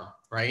no harm,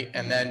 right?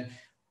 And then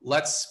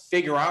let's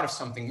figure out if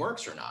something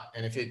works or not.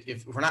 And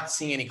if we're not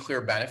seeing any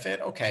clear benefit,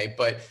 okay.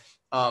 But,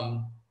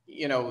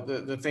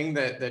 the thing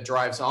that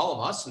drives all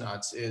of us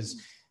nuts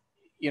is,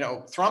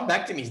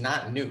 thrombectomy is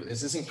not new.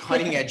 This isn't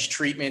cutting edge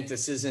treatment.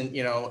 This isn't,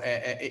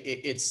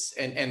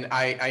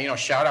 I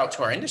shout out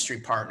to our industry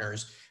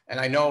partners. And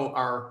I know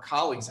our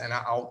colleagues, and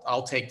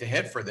I'll take the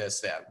hit for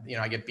this, that,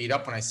 I get beat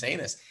up when I say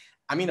this.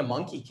 I mean, a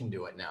monkey can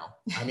do it now.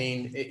 I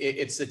mean,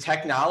 it's the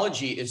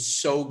technology is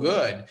so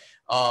good.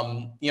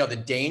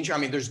 The danger, I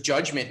mean, there's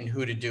judgment in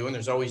who to do, and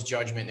there's always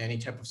judgment in any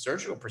type of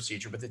surgical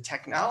procedure, but the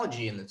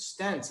technology and the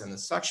stents and the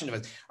suction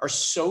devices are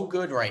so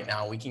good right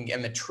now. We can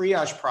get the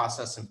triage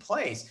process in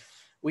place.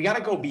 We got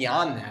to go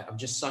beyond that of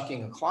just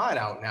sucking a clot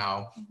out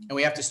now. And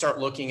we have to start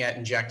looking at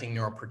injecting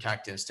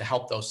neuroprotectives to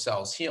help those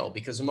cells heal,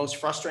 because the most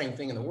frustrating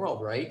thing in the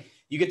world, right?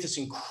 You get this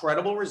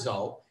incredible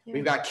result. Yeah.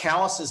 We've got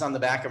calluses on the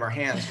back of our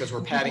hands because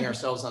we're patting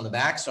ourselves on the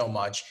back so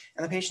much,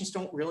 and the patients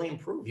don't really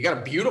improve. You got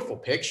a beautiful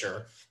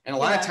picture. And a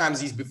lot of times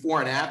these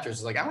before and afters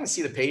is like, I want to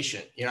see the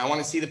patient, I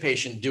want to see the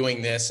patient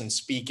doing this and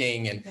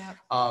speaking.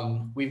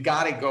 And we've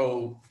got to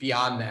go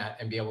beyond that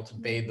and be able to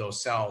bathe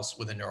those cells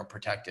with a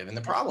neuroprotective. And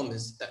the problem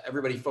is that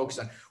everybody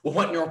focuses on, well,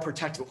 what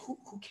neuroprotective?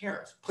 Who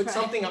cares? Put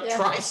something up,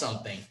 try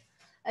something.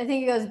 I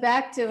think it goes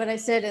back to what I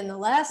said in the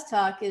last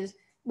talk is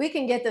we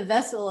can get the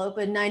vessel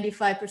open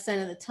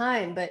 95% of the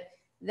time, but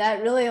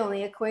that really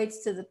only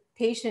equates to the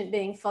patient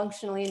being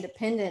functionally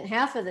independent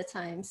half of the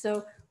time.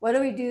 So what do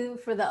we do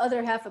for the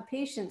other half of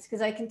patients?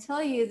 Because I can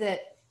tell you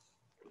that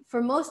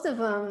for most of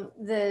them,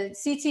 the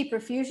CT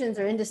perfusions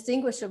are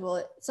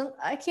indistinguishable.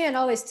 I can't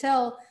always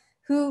tell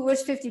which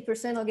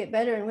 50% will get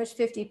better and which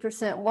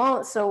 50%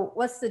 won't. So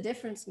what's the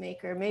difference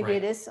maker? Maybe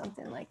it is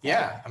something like that.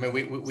 Yeah, I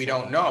mean, we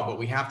don't know, but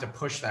we have to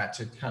push that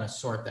to kind of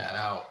sort that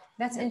out.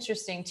 That's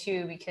interesting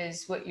too,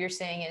 because what you're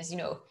saying is,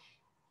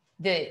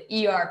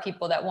 the ER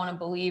people that want to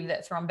believe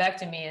that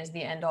thrombectomy is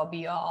the end all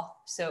be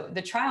all. So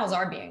the trials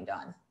are being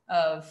done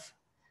of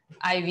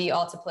IV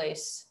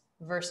alteplase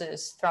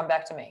versus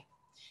thrombectomy.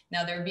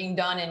 Now they're being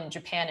done in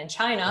Japan and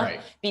China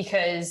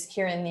because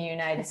here in the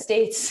United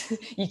States,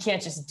 you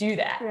can't just do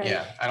that. Right.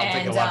 Yeah, I don't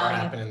think it'll ever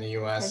happen in the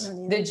US.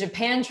 The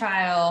Japan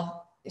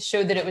trial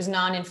showed that it was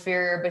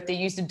non-inferior, but they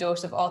used a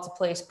dose of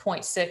alteplase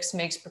 0.6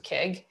 mg per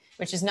kg,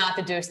 which is not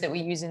the dose that we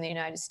use in the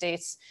United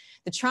States.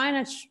 The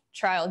China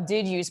trial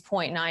did use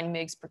 0.9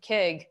 mg per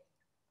kg.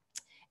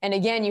 And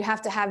again, you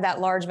have to have that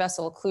large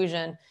vessel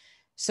occlusion.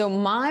 So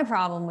my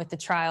problem with the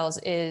trials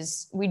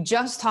is we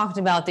just talked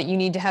about that you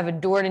need to have a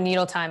door to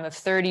needle time of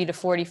 30 to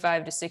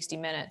 45 to 60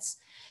 minutes.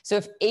 So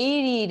if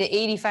 80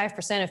 to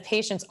 85% of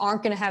patients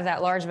aren't going to have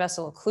that large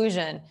vessel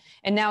occlusion,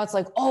 and now it's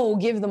like, oh,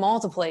 give them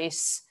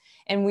alteplase.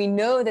 And we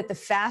know that the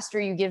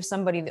faster you give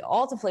somebody the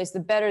alteplase, the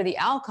better the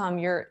outcome.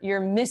 You're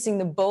missing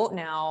the boat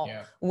now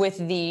with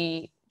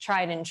the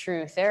tried and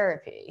true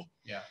therapy.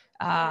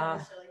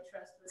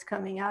 It's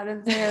coming out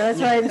of there. That's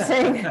what I'm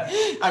saying.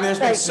 I mean, there's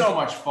been so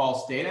much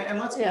false data, and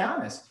let's be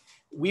honest,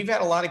 we've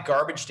had a lot of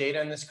garbage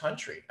data in this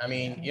country. I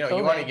mean, you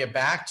want to get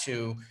back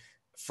to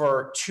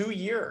for 2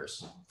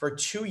 years,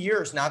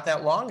 not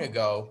that long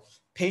ago,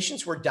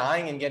 patients were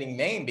dying and getting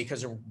maimed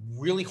because of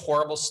really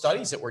horrible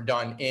studies that were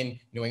done in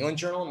New England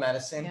Journal of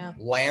Medicine,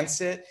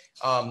 Lancet.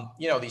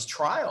 These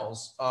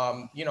trials,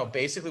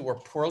 basically were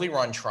poorly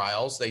run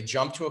trials. They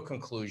jumped to a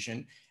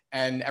conclusion.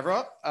 And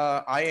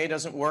IA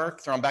doesn't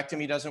work,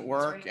 thrombectomy doesn't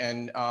work.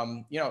 And,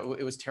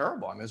 it was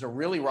terrible. I mean, it was a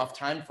really rough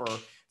time for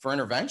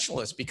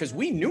interventionalists because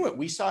we knew it.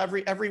 We saw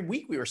every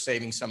week we were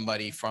saving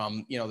somebody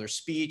from, their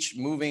speech,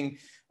 moving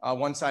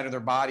one side of their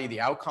body. The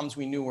outcomes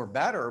we knew were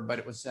better, but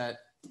it was that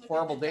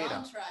horrible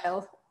data.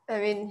 Trial. I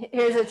mean,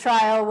 here's a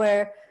trial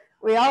where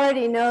we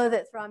already know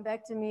that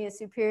thrombectomy is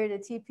superior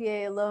to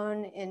TPA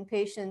alone in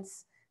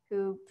patients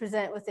who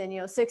present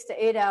within, 6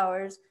 to 8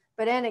 hours.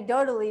 But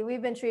anecdotally,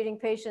 we've been treating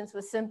patients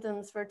with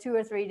symptoms for 2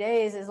 or 3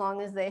 days as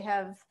long as they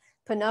have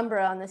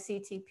penumbra on the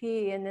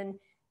CTP. And then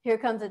here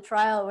comes a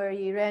trial where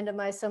you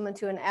randomize someone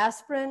to an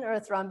aspirin or a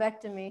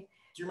thrombectomy.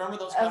 Do you remember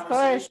those conversations? Of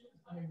course.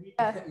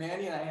 I mean,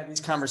 Mandy and I had these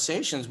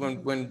conversations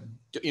when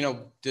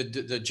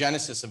the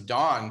genesis of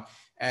Dawn,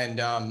 and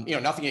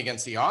nothing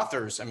against the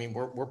authors. I mean,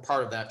 we're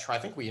part of that trial.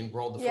 I think we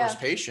enrolled the first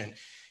patient.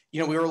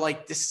 We were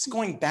like, this is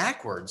going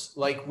backwards.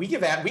 Like we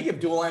give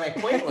dual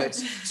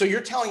anticoagulants. So you're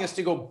telling us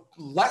to go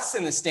less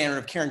than the standard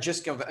of care and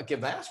just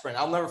give aspirin.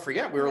 I'll never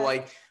forget. We were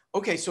like,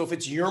 okay, so if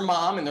it's your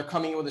mom and they're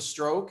coming in with a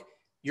stroke,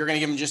 you're going to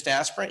give them just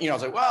aspirin? You know, I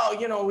was like, well,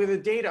 you know, with the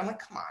data, I'm like,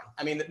 come on.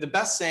 I mean, the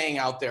best saying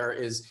out there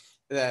is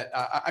that,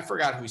 I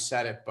forgot who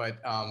said it, but,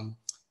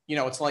 you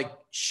know, it's like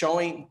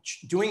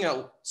doing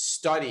a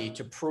study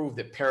to prove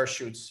that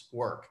parachutes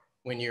work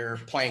when your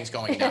plane's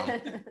going down.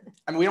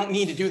 I mean, we don't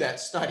need to do that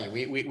study.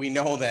 We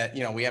know that,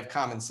 you know, we have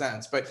common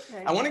sense, but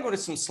Right. I want to go to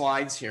some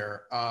slides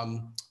here.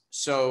 We're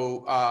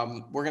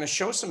going to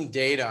show some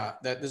data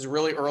that this is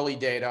really early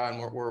data, and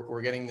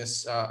we're getting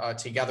this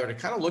together to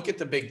kind of look at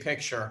the big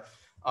picture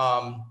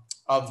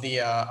of the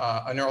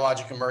a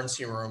neurologic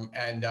emergency room.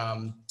 And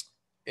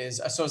is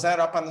that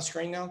up on the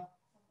screen now?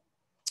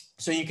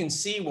 So you can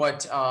see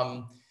what,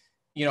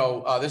 you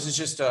know, this is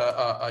just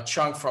a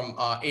chunk from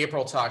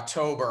April to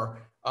October.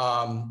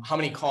 How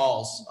many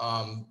calls,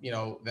 you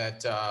know,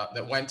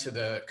 that went to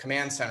the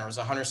command center. It was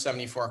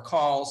 174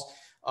 calls,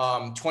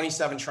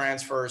 27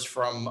 transfers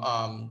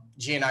from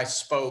G&I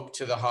spoke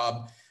to the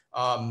hub.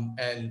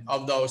 And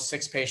of those,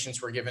 6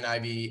 patients were given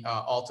IV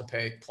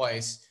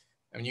alteplase.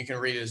 I mean, you can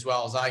read it as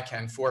well as I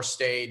can. 4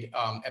 stayed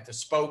at the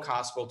spoke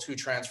hospital, 2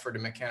 transferred to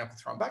mechanical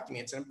thrombectomy.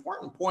 It's an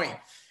important point.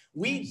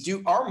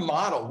 Our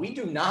model, we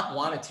do not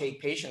want to take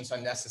patients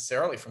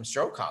unnecessarily from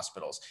stroke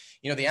hospitals.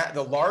 You know,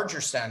 the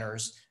larger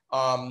centers,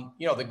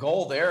 you know, the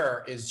goal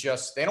there is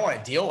just, they don't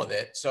want to deal with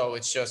it. So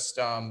it's just,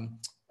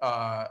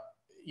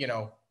 you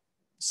know,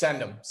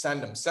 send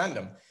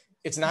them.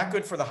 It's not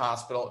good for the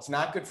hospital. It's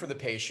not good for the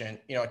patient.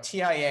 You know, a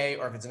TIA,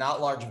 or if it's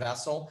not large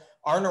vessel,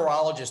 our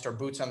neurologists are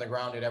boots on the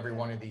ground at every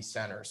one of these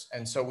centers.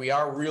 And so we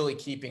are really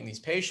keeping these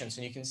patients.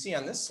 And you can see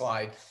on this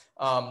slide,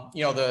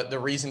 you know, the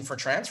reason for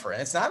transfer.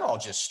 And it's not all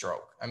just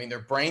stroke. I mean, they're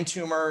brain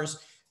tumors,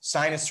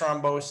 sinus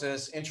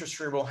thrombosis,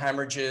 intracerebral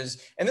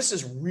hemorrhages. And this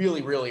is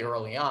really, really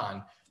early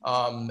on.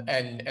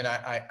 And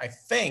I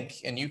think,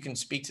 and you can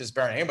speak to this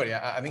better than anybody,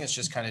 I think it's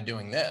just kind of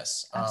doing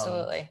this.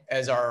 Absolutely.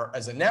 As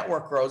the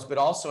network grows, but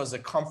also as the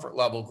comfort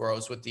level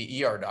grows with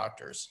the ER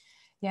doctors.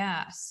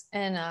 Yes.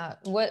 And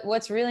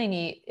what's really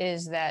neat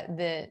is that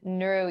the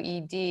neuro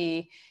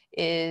ED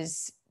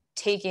is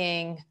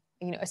taking,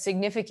 you know, a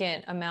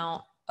significant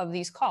amount of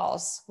these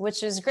calls,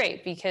 which is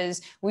great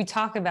because we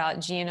talk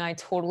about G&I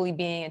totally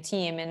being a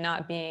team and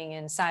not being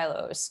in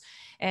silos.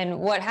 And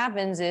what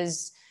happens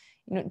is,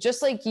 you know,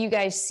 just like you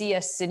guys see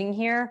us sitting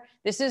here,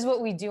 this is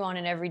what we do on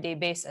an everyday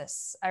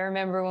basis. I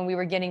remember when we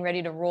were getting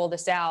ready to roll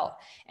this out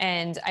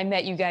and I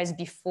met you guys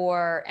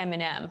before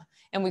M&M,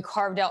 and we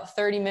carved out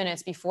 30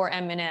 minutes before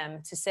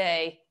M&M to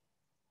say,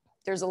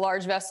 there's a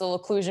large vessel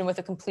occlusion with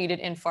a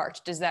completed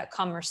infarct. Does that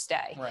come or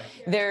stay? Right.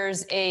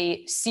 There's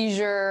a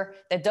seizure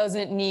that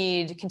doesn't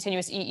need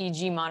continuous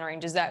EEG monitoring.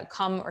 Does that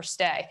come or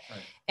stay? Right.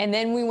 And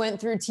then we went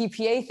through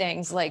TPA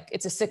things like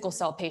it's a sickle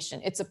cell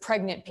patient, it's a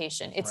pregnant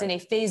patient, it's an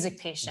aphasic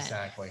patient.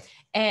 Exactly.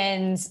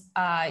 And,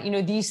 you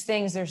know, these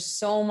things, there's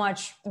so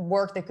much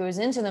work that goes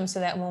into them so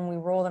that when we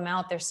roll them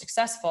out, they're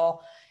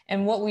successful.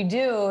 And what we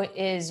do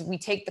is we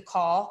take the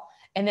call,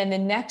 and then the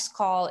next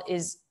call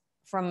is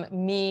from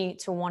me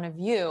to one of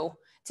you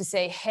to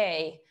say,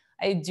 hey,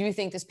 I do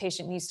think this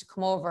patient needs to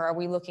come over. Are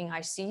we looking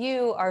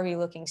ICU? Are we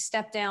looking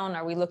step down?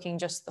 Are we looking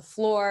just the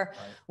floor?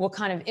 Right. What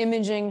kind of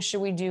imaging should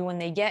we do when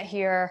they get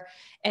here?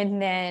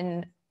 And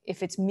then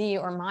if it's me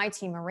or my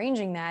team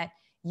arranging that,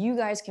 you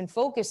guys can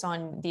focus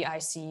on the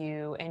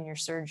ICU and your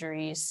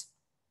surgeries.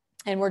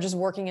 And we're just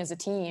working as a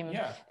team,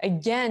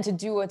 again, to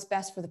do what's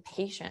best for the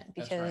patient,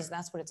 because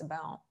that's what it's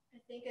about.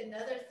 I think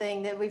another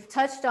thing that we've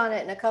touched on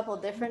it in a couple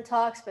of different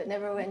talks, but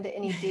never went into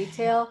any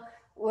detail,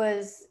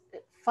 was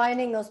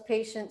finding those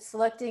patients,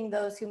 selecting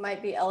those who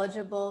might be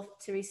eligible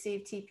to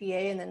receive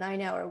TPA in the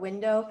 9-hour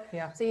window.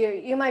 Yeah. So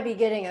you might be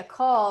getting a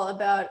call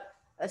about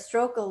a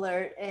stroke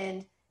alert,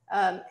 and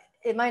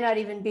it might not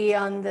even be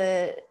on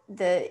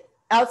the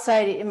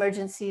outside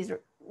emergencies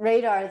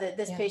radar that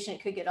this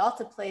patient could get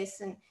alteplase,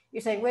 and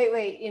you're saying,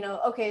 wait, you know,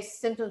 okay,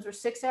 symptoms were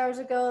 6 hours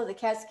ago, the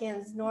CAT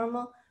scan's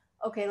normal.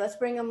 Okay, let's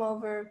bring them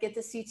over, get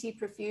the CT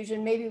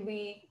perfusion. Maybe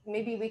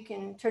we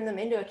can turn them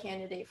into a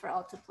candidate for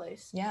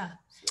alteplase. Yeah.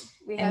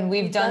 So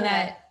we've done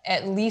that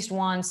at least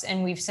once,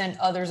 and we've sent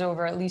others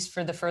over at least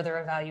for the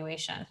further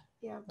evaluation.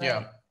 Yeah. Right.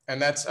 Yeah.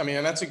 And that's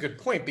a good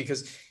point,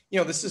 because, you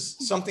know, this is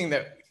something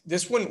that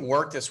this wouldn't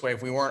work this way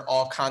if we weren't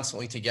all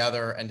constantly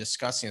together and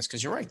discussing this.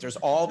 Because you're right, there's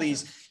all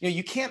these, you know,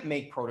 you can't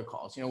make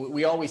protocols. You know,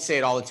 we always say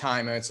it all the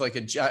time, and it's like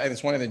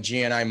it's one of the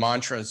GNI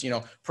mantras. You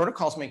know,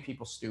 protocols make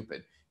people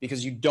stupid,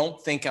 because you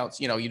don't think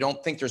you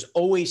don't think there's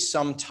always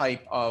some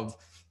type of,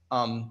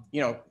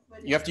 you know,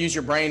 you have to use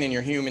your brain and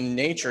your human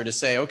nature to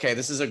say, okay,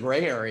 this is a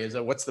gray area.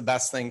 So what's the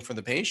best thing for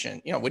the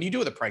patient? You know, what do you do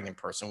with a pregnant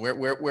person?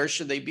 Where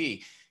should they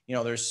be? You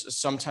know, there's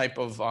some type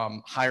of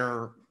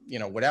higher, you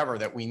know, whatever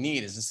that we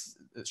need.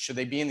 Should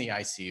they be in the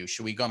ICU?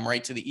 Should we come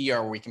right to the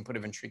ER where we can put a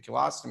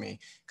ventriculostomy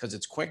because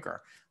it's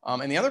quicker?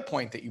 And the other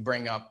point that you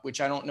bring up, which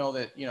I don't know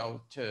that, you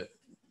know,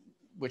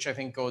 which I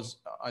think goes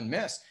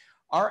unmissed,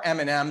 our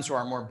M&Ms, or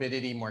our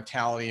morbidity,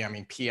 mortality, I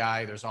mean,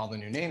 PI, there's all the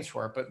new names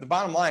for it. But the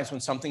bottom line is, when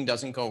something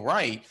doesn't go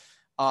right,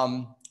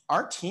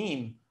 our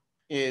team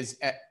is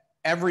at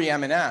every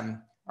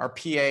M&M, our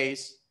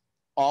PAs,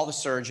 all the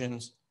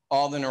surgeons,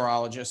 all the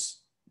neurologists,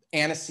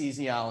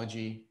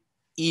 anesthesiology,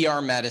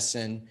 ER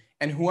medicine,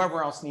 and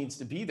whoever else needs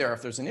to be there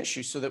if there's an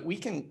issue, so that we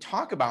can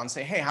talk about and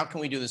say, hey, how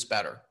can we do this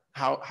better?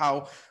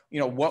 How,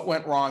 what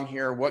went wrong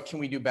here? What can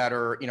we do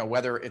better?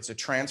 Whether it's a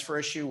transfer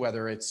issue,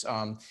 whether it's,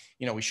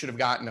 we should have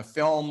gotten a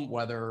film,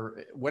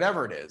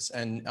 whatever it is.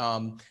 And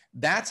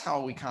that's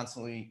how we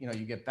constantly,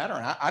 you get better.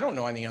 And I don't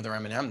know any other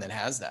M&M that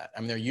has that. I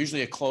mean, they're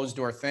usually a closed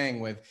door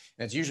thing and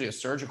it's usually a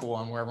surgical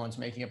one where everyone's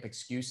making up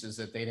excuses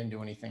that they didn't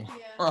do anything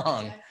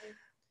wrong. Exactly.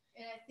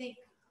 And I think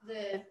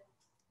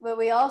what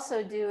we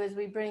also do is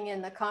we bring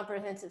in the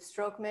comprehensive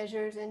stroke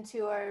measures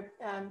into our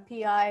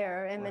PI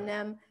or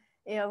M&M.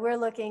 We're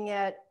looking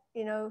at,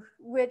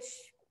 which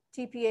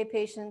TPA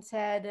patients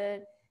had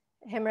a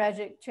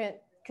hemorrhagic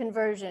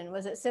conversion.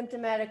 Was it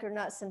symptomatic or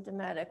not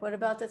symptomatic? What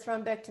about the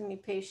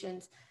thrombectomy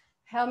patients?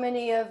 How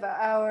many of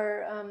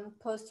our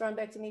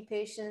post-thrombectomy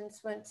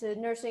patients went to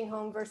nursing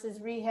home versus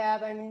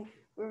rehab? I mean,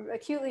 we're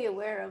acutely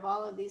aware of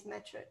all of these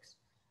metrics.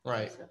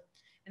 Right. So.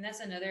 And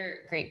that's another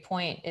great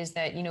point is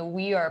that,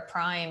 we are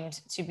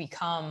primed to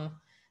become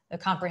the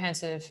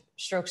comprehensive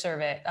stroke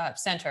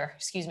center,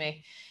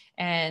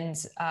 And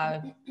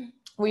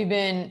we've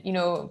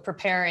been,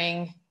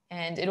 preparing,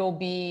 and it'll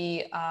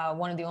be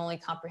one of the only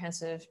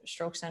comprehensive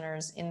stroke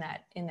centers in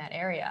that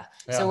area.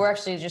 Yeah. So we're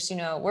actually just,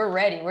 we're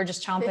ready. We're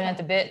just chomping at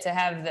the bit to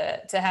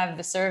have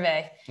the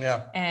survey.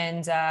 Yeah.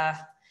 And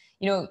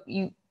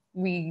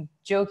we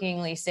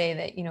jokingly say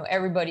that,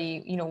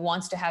 everybody,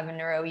 wants to have a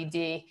neuro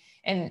ED,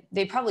 and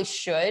they probably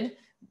should,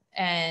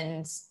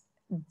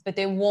 but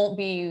they won't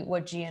be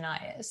what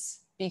GNI is,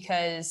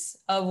 because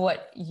of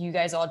what you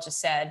guys all just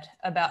said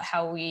about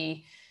how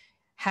we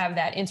have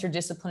that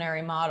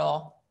interdisciplinary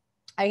model.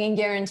 I can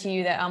guarantee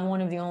you that I'm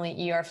one of the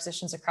only ER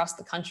physicians across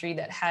the country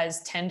that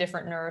has 10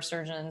 different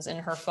neurosurgeons in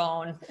her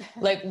phone,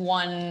 like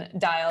one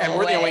dial away. And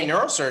we're the only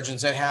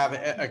neurosurgeons that have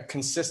a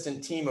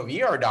consistent team of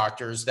ER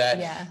doctors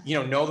that,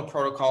 know the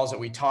protocols that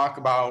we talk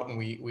about, and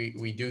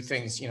we do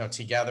things,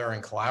 together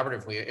and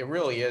collaboratively. It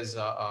really is,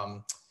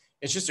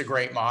 it's just a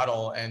great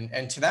model.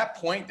 And to that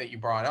point that you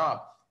brought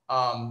up,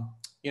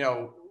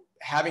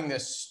 having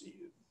this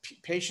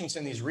patients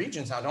in these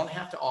regions now don't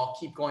have to all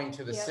keep going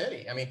to the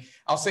city. I mean,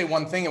 I'll say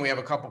one thing, and we have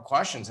a couple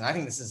questions, and I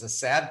think this is a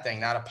sad thing,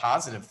 not a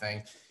positive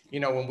thing.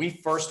 When we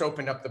first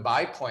opened up the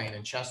biplane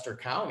in Chester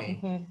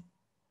County,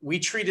 we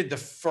treated the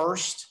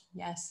first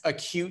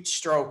acute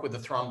stroke with a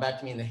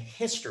thrombectomy in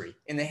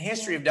the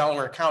history of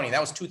Delaware County.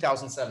 That was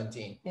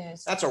 2017.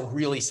 Yes. That's a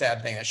really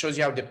sad thing. That shows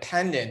you how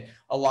dependent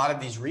a lot of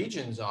these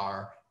regions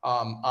are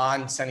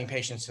on sending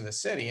patients to the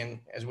city.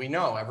 And as we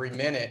know, every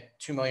minute,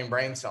 2 million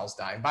brain cells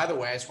die. And by the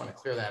way, I just want to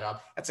clear that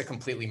up. That's a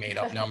completely made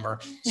up number.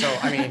 So,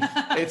 I mean,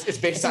 it's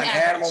based on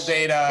animal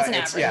data.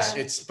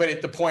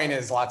 But the point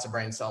is lots of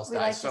brain cells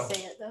die. So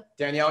say it, though.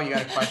 Danielle, you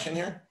got a question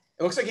here?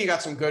 It looks like you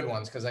got some good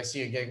ones, because I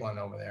see a giggling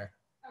over there.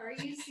 Are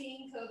you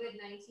seeing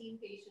COVID-19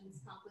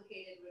 patients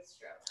complicated with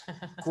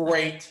stroke?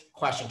 Great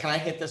question. Can I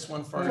hit this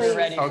one first? We're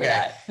ready for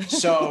that.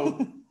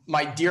 So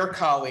my dear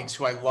colleagues,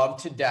 who I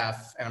love to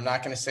death, and I'm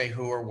not going to say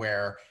who or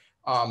where,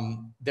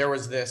 there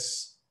was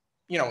this,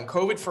 when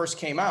COVID first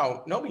came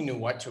out, nobody knew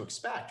what to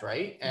expect,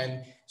 right?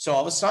 And so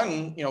all of a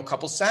sudden, a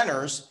couple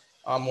centers,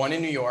 one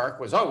in New York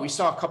was, we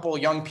saw a couple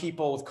of young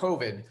people with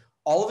COVID.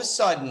 All of a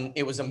sudden,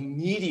 it was a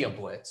media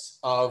blitz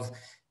of,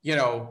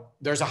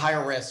 there's a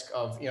higher risk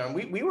of, and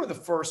we were the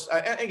first,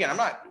 again,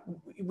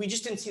 we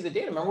just didn't see the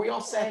data. Remember, we all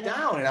sat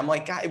down and I'm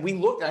like, God, we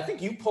looked, and I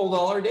think you pulled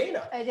all our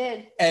data. I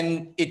did.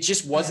 And it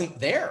just wasn't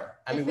there.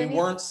 I mean, we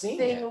weren't seeing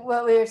it.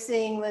 What we were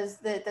seeing was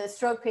that the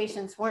stroke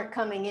patients weren't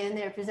coming in.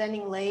 They were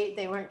presenting late.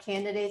 They weren't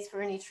candidates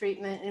for any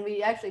treatment. And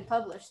we actually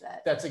published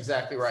that. That's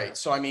exactly right.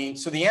 So, I mean,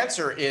 so the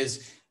answer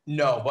is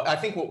no. But I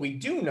think what we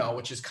do know,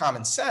 which is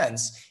common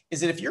sense, is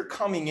that if you're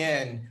coming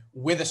in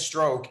with a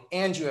stroke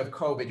and you have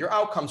COVID, your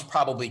outcome's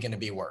probably going to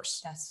be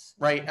worse. Yes.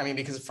 Right? I mean,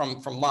 because from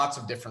lots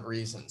of different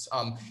reasons.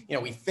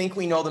 We think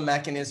we know the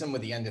mechanism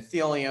with the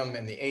endothelium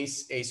and the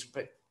ACE,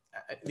 but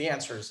the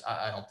answer is,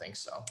 I don't think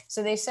so.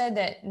 So they said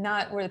that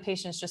not were the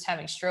patients just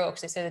having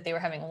strokes. They said that they were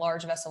having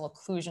large vessel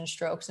occlusion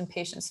strokes in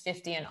patients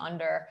 50 and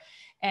under.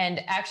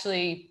 And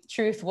actually,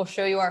 Truth, will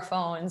show you our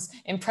phones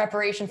in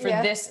preparation for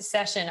this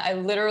session. I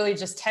literally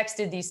just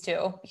texted these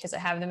two because I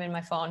have them in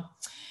my phone.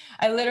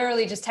 I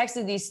literally just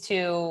texted these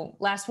two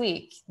last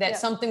week that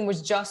something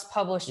was just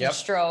published in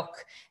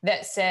Stroke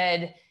that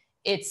said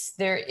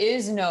there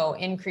is no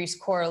increased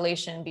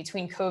correlation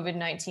between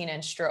COVID-19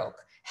 and stroke.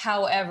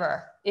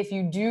 However, if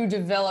you do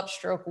develop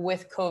stroke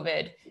with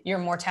COVID, your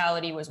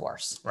mortality was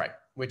worse. Right.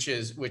 Which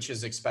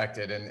is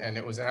expected. And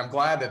I'm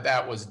glad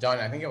that was done.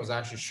 I think it was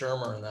actually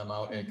Shermer and them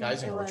out at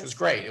Geisinger, which was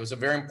great. It was a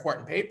very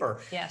important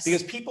paper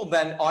because people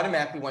then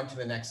automatically went to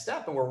the next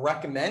step and were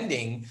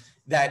recommending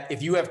that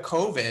if you have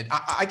COVID,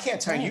 I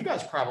can't tell you, you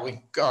guys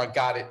probably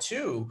got it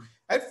too.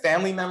 I have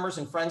family members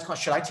and friends call,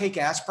 should I take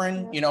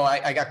aspirin?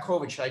 I got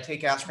COVID. Should I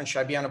take aspirin? Should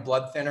I be on a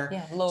blood thinner?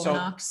 Yeah, low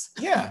NOx.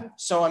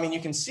 So, I mean, you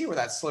can see where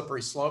that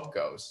slippery slope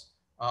goes.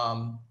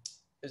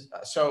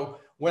 So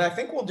what I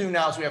think we'll do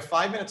now is we have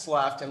 5 minutes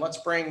left, and let's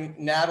bring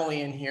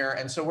Natalie in here.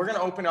 And so we're going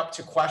to open up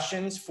to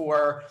questions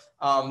for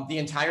the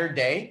entire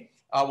day.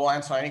 We'll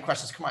answer any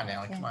questions. Come on,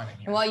 Natalie, come on in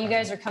here. And while you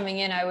guys are coming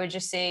in, I would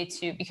just say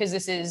because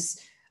this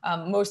is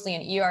mostly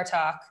an ER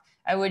talk,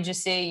 I would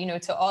just say, you know,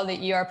 to all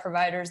the ER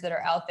providers that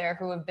are out there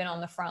who have been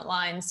on the front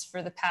lines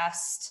for the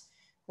past,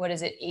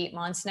 8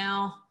 months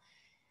now?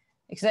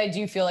 Because I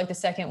do feel like the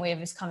second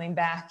wave is coming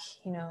back.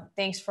 You know,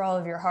 thanks for all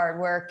of your hard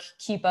work.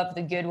 Keep up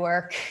the good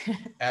work.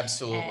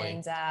 Absolutely.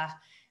 And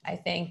I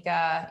think,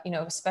 you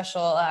know,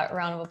 special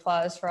round of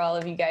applause for all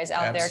of you guys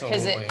out there,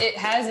 because it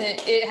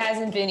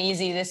hasn't been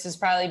easy. This has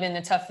probably been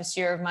the toughest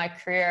year of my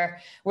career,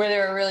 where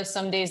there are really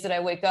some days that I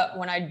wake up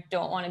when I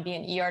don't want to be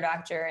an ER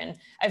doctor. And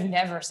I've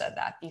never said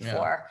that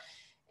before.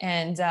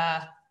 Yeah.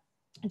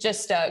 And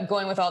just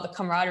going with all the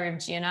camaraderie of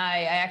GNI,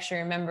 I actually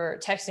remember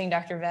texting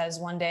Dr. Vez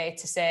one day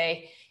to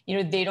say, you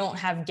know, they don't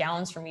have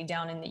gowns for me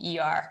down in the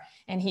ER.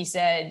 And he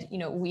said, you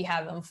know, we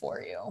have them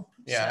for you.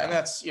 Yeah. So. And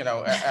that's, you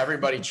know,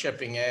 everybody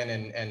chipping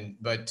in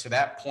but to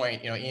that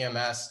point, you know,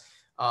 EMS,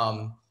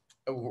 and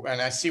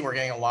I see we're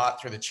getting a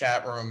lot through the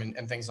chat room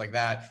and things like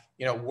that,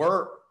 you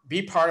know,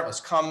 be part of us.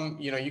 Come,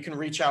 you know, you can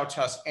reach out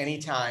to us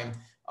anytime.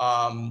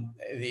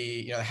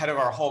 The head of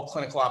our whole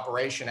clinical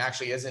operation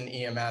actually is in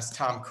EMS,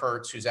 Tom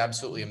Kurtz, who's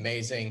absolutely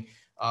amazing.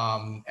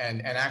 And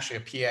actually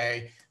a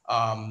PA.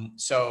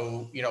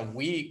 So, you know,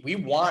 we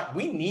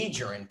need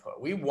your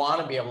input. We want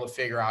to be able to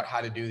figure out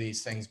how to do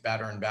these things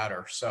better and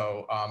better.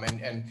 So,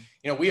 and,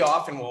 you know, we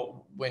often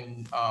will,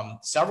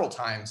 several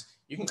times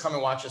you can come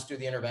and watch us do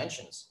the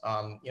interventions.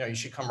 You know, you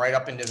should come right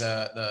up into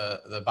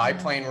the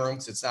biplane room.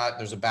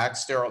 There's a back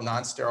sterile,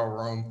 non-sterile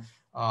room.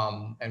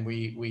 And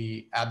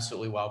we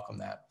absolutely welcome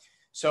that.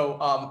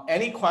 So,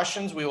 any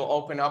questions we will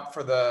open up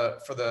for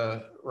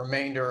the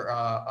remainder,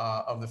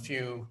 of the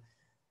few.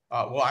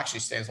 We'll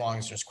actually stay as long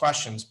as there's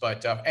questions,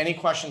 but any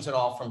questions at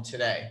all from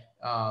today,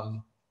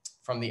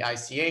 from the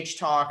ICH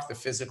talk, the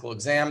physical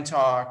exam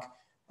talk,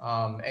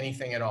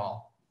 anything at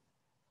all?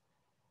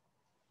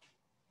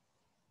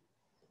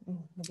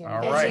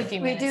 All right.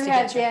 We do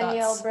have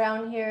Danielle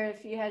Brown here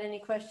if you had any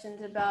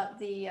questions about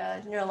the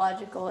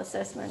neurological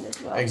assessment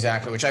as well.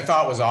 Exactly, which I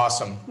thought was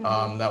awesome.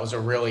 That was a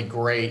really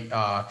great,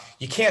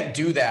 you can't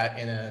do that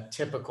in a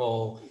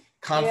typical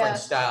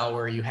conference style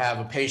where you have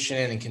a patient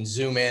in and can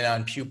zoom in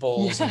on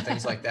pupils and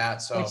things like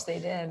that. So, which they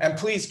did. And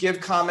please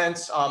give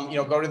comments. You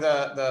know, go to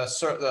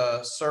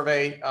the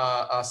survey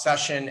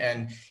session,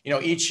 and you know,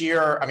 each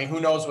year, I mean, who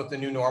knows what the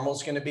new normal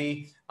is going to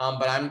be?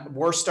 But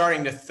we're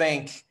starting to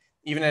think,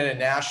 even at a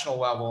national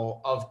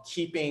level, of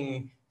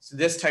keeping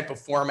this type of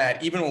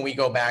format, even when we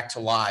go back to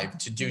live,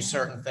 to do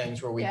certain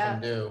things where we can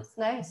do. It's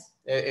nice.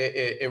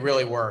 It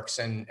really works.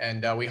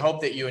 And we hope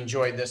that you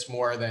enjoyed this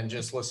more than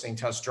just listening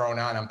to us drone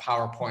on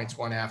PowerPoints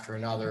one after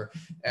another.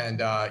 And,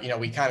 you know,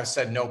 we kind of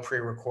said no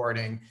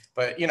pre-recording,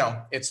 but, you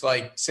know, it's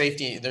like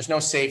safety. There's no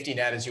safety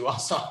net, as you all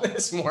saw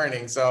this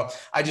morning. So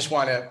I just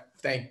want to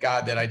thank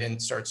God that I didn't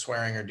start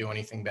swearing or do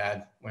anything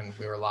bad when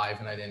we were live,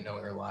 and I didn't know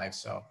we were live.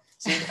 So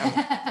see,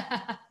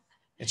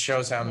 it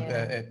shows how,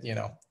 you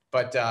know,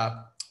 but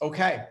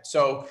okay,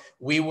 so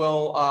we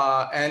will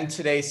end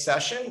today's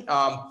session.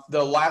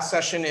 The last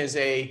session is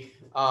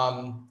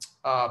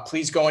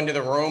please go into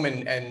the room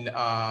and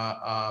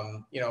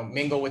you know,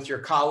 mingle with your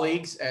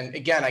colleagues. And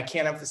again, I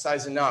can't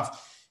emphasize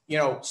enough, you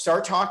know,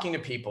 start talking to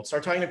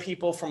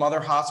people from other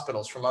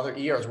hospitals, from other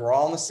ERs. We're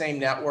all in the same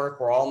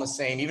network. We're all in the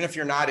same, even if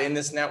you're not in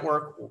this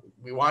network,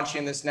 we want you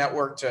in this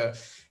network to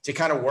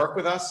kind of work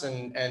with us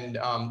and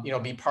you know,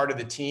 be part of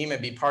the team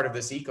and be part of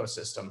this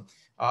ecosystem.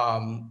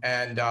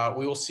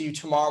 We will see you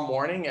tomorrow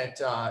morning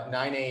at 9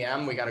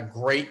 a.m. We got a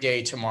great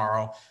day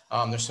tomorrow.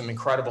 There's some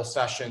incredible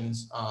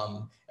sessions.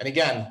 And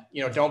again,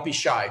 you know, don't be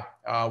shy.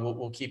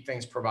 We'll keep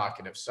things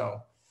provocative.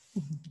 So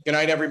good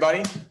night, everybody.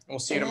 And we'll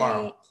see you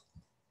tomorrow.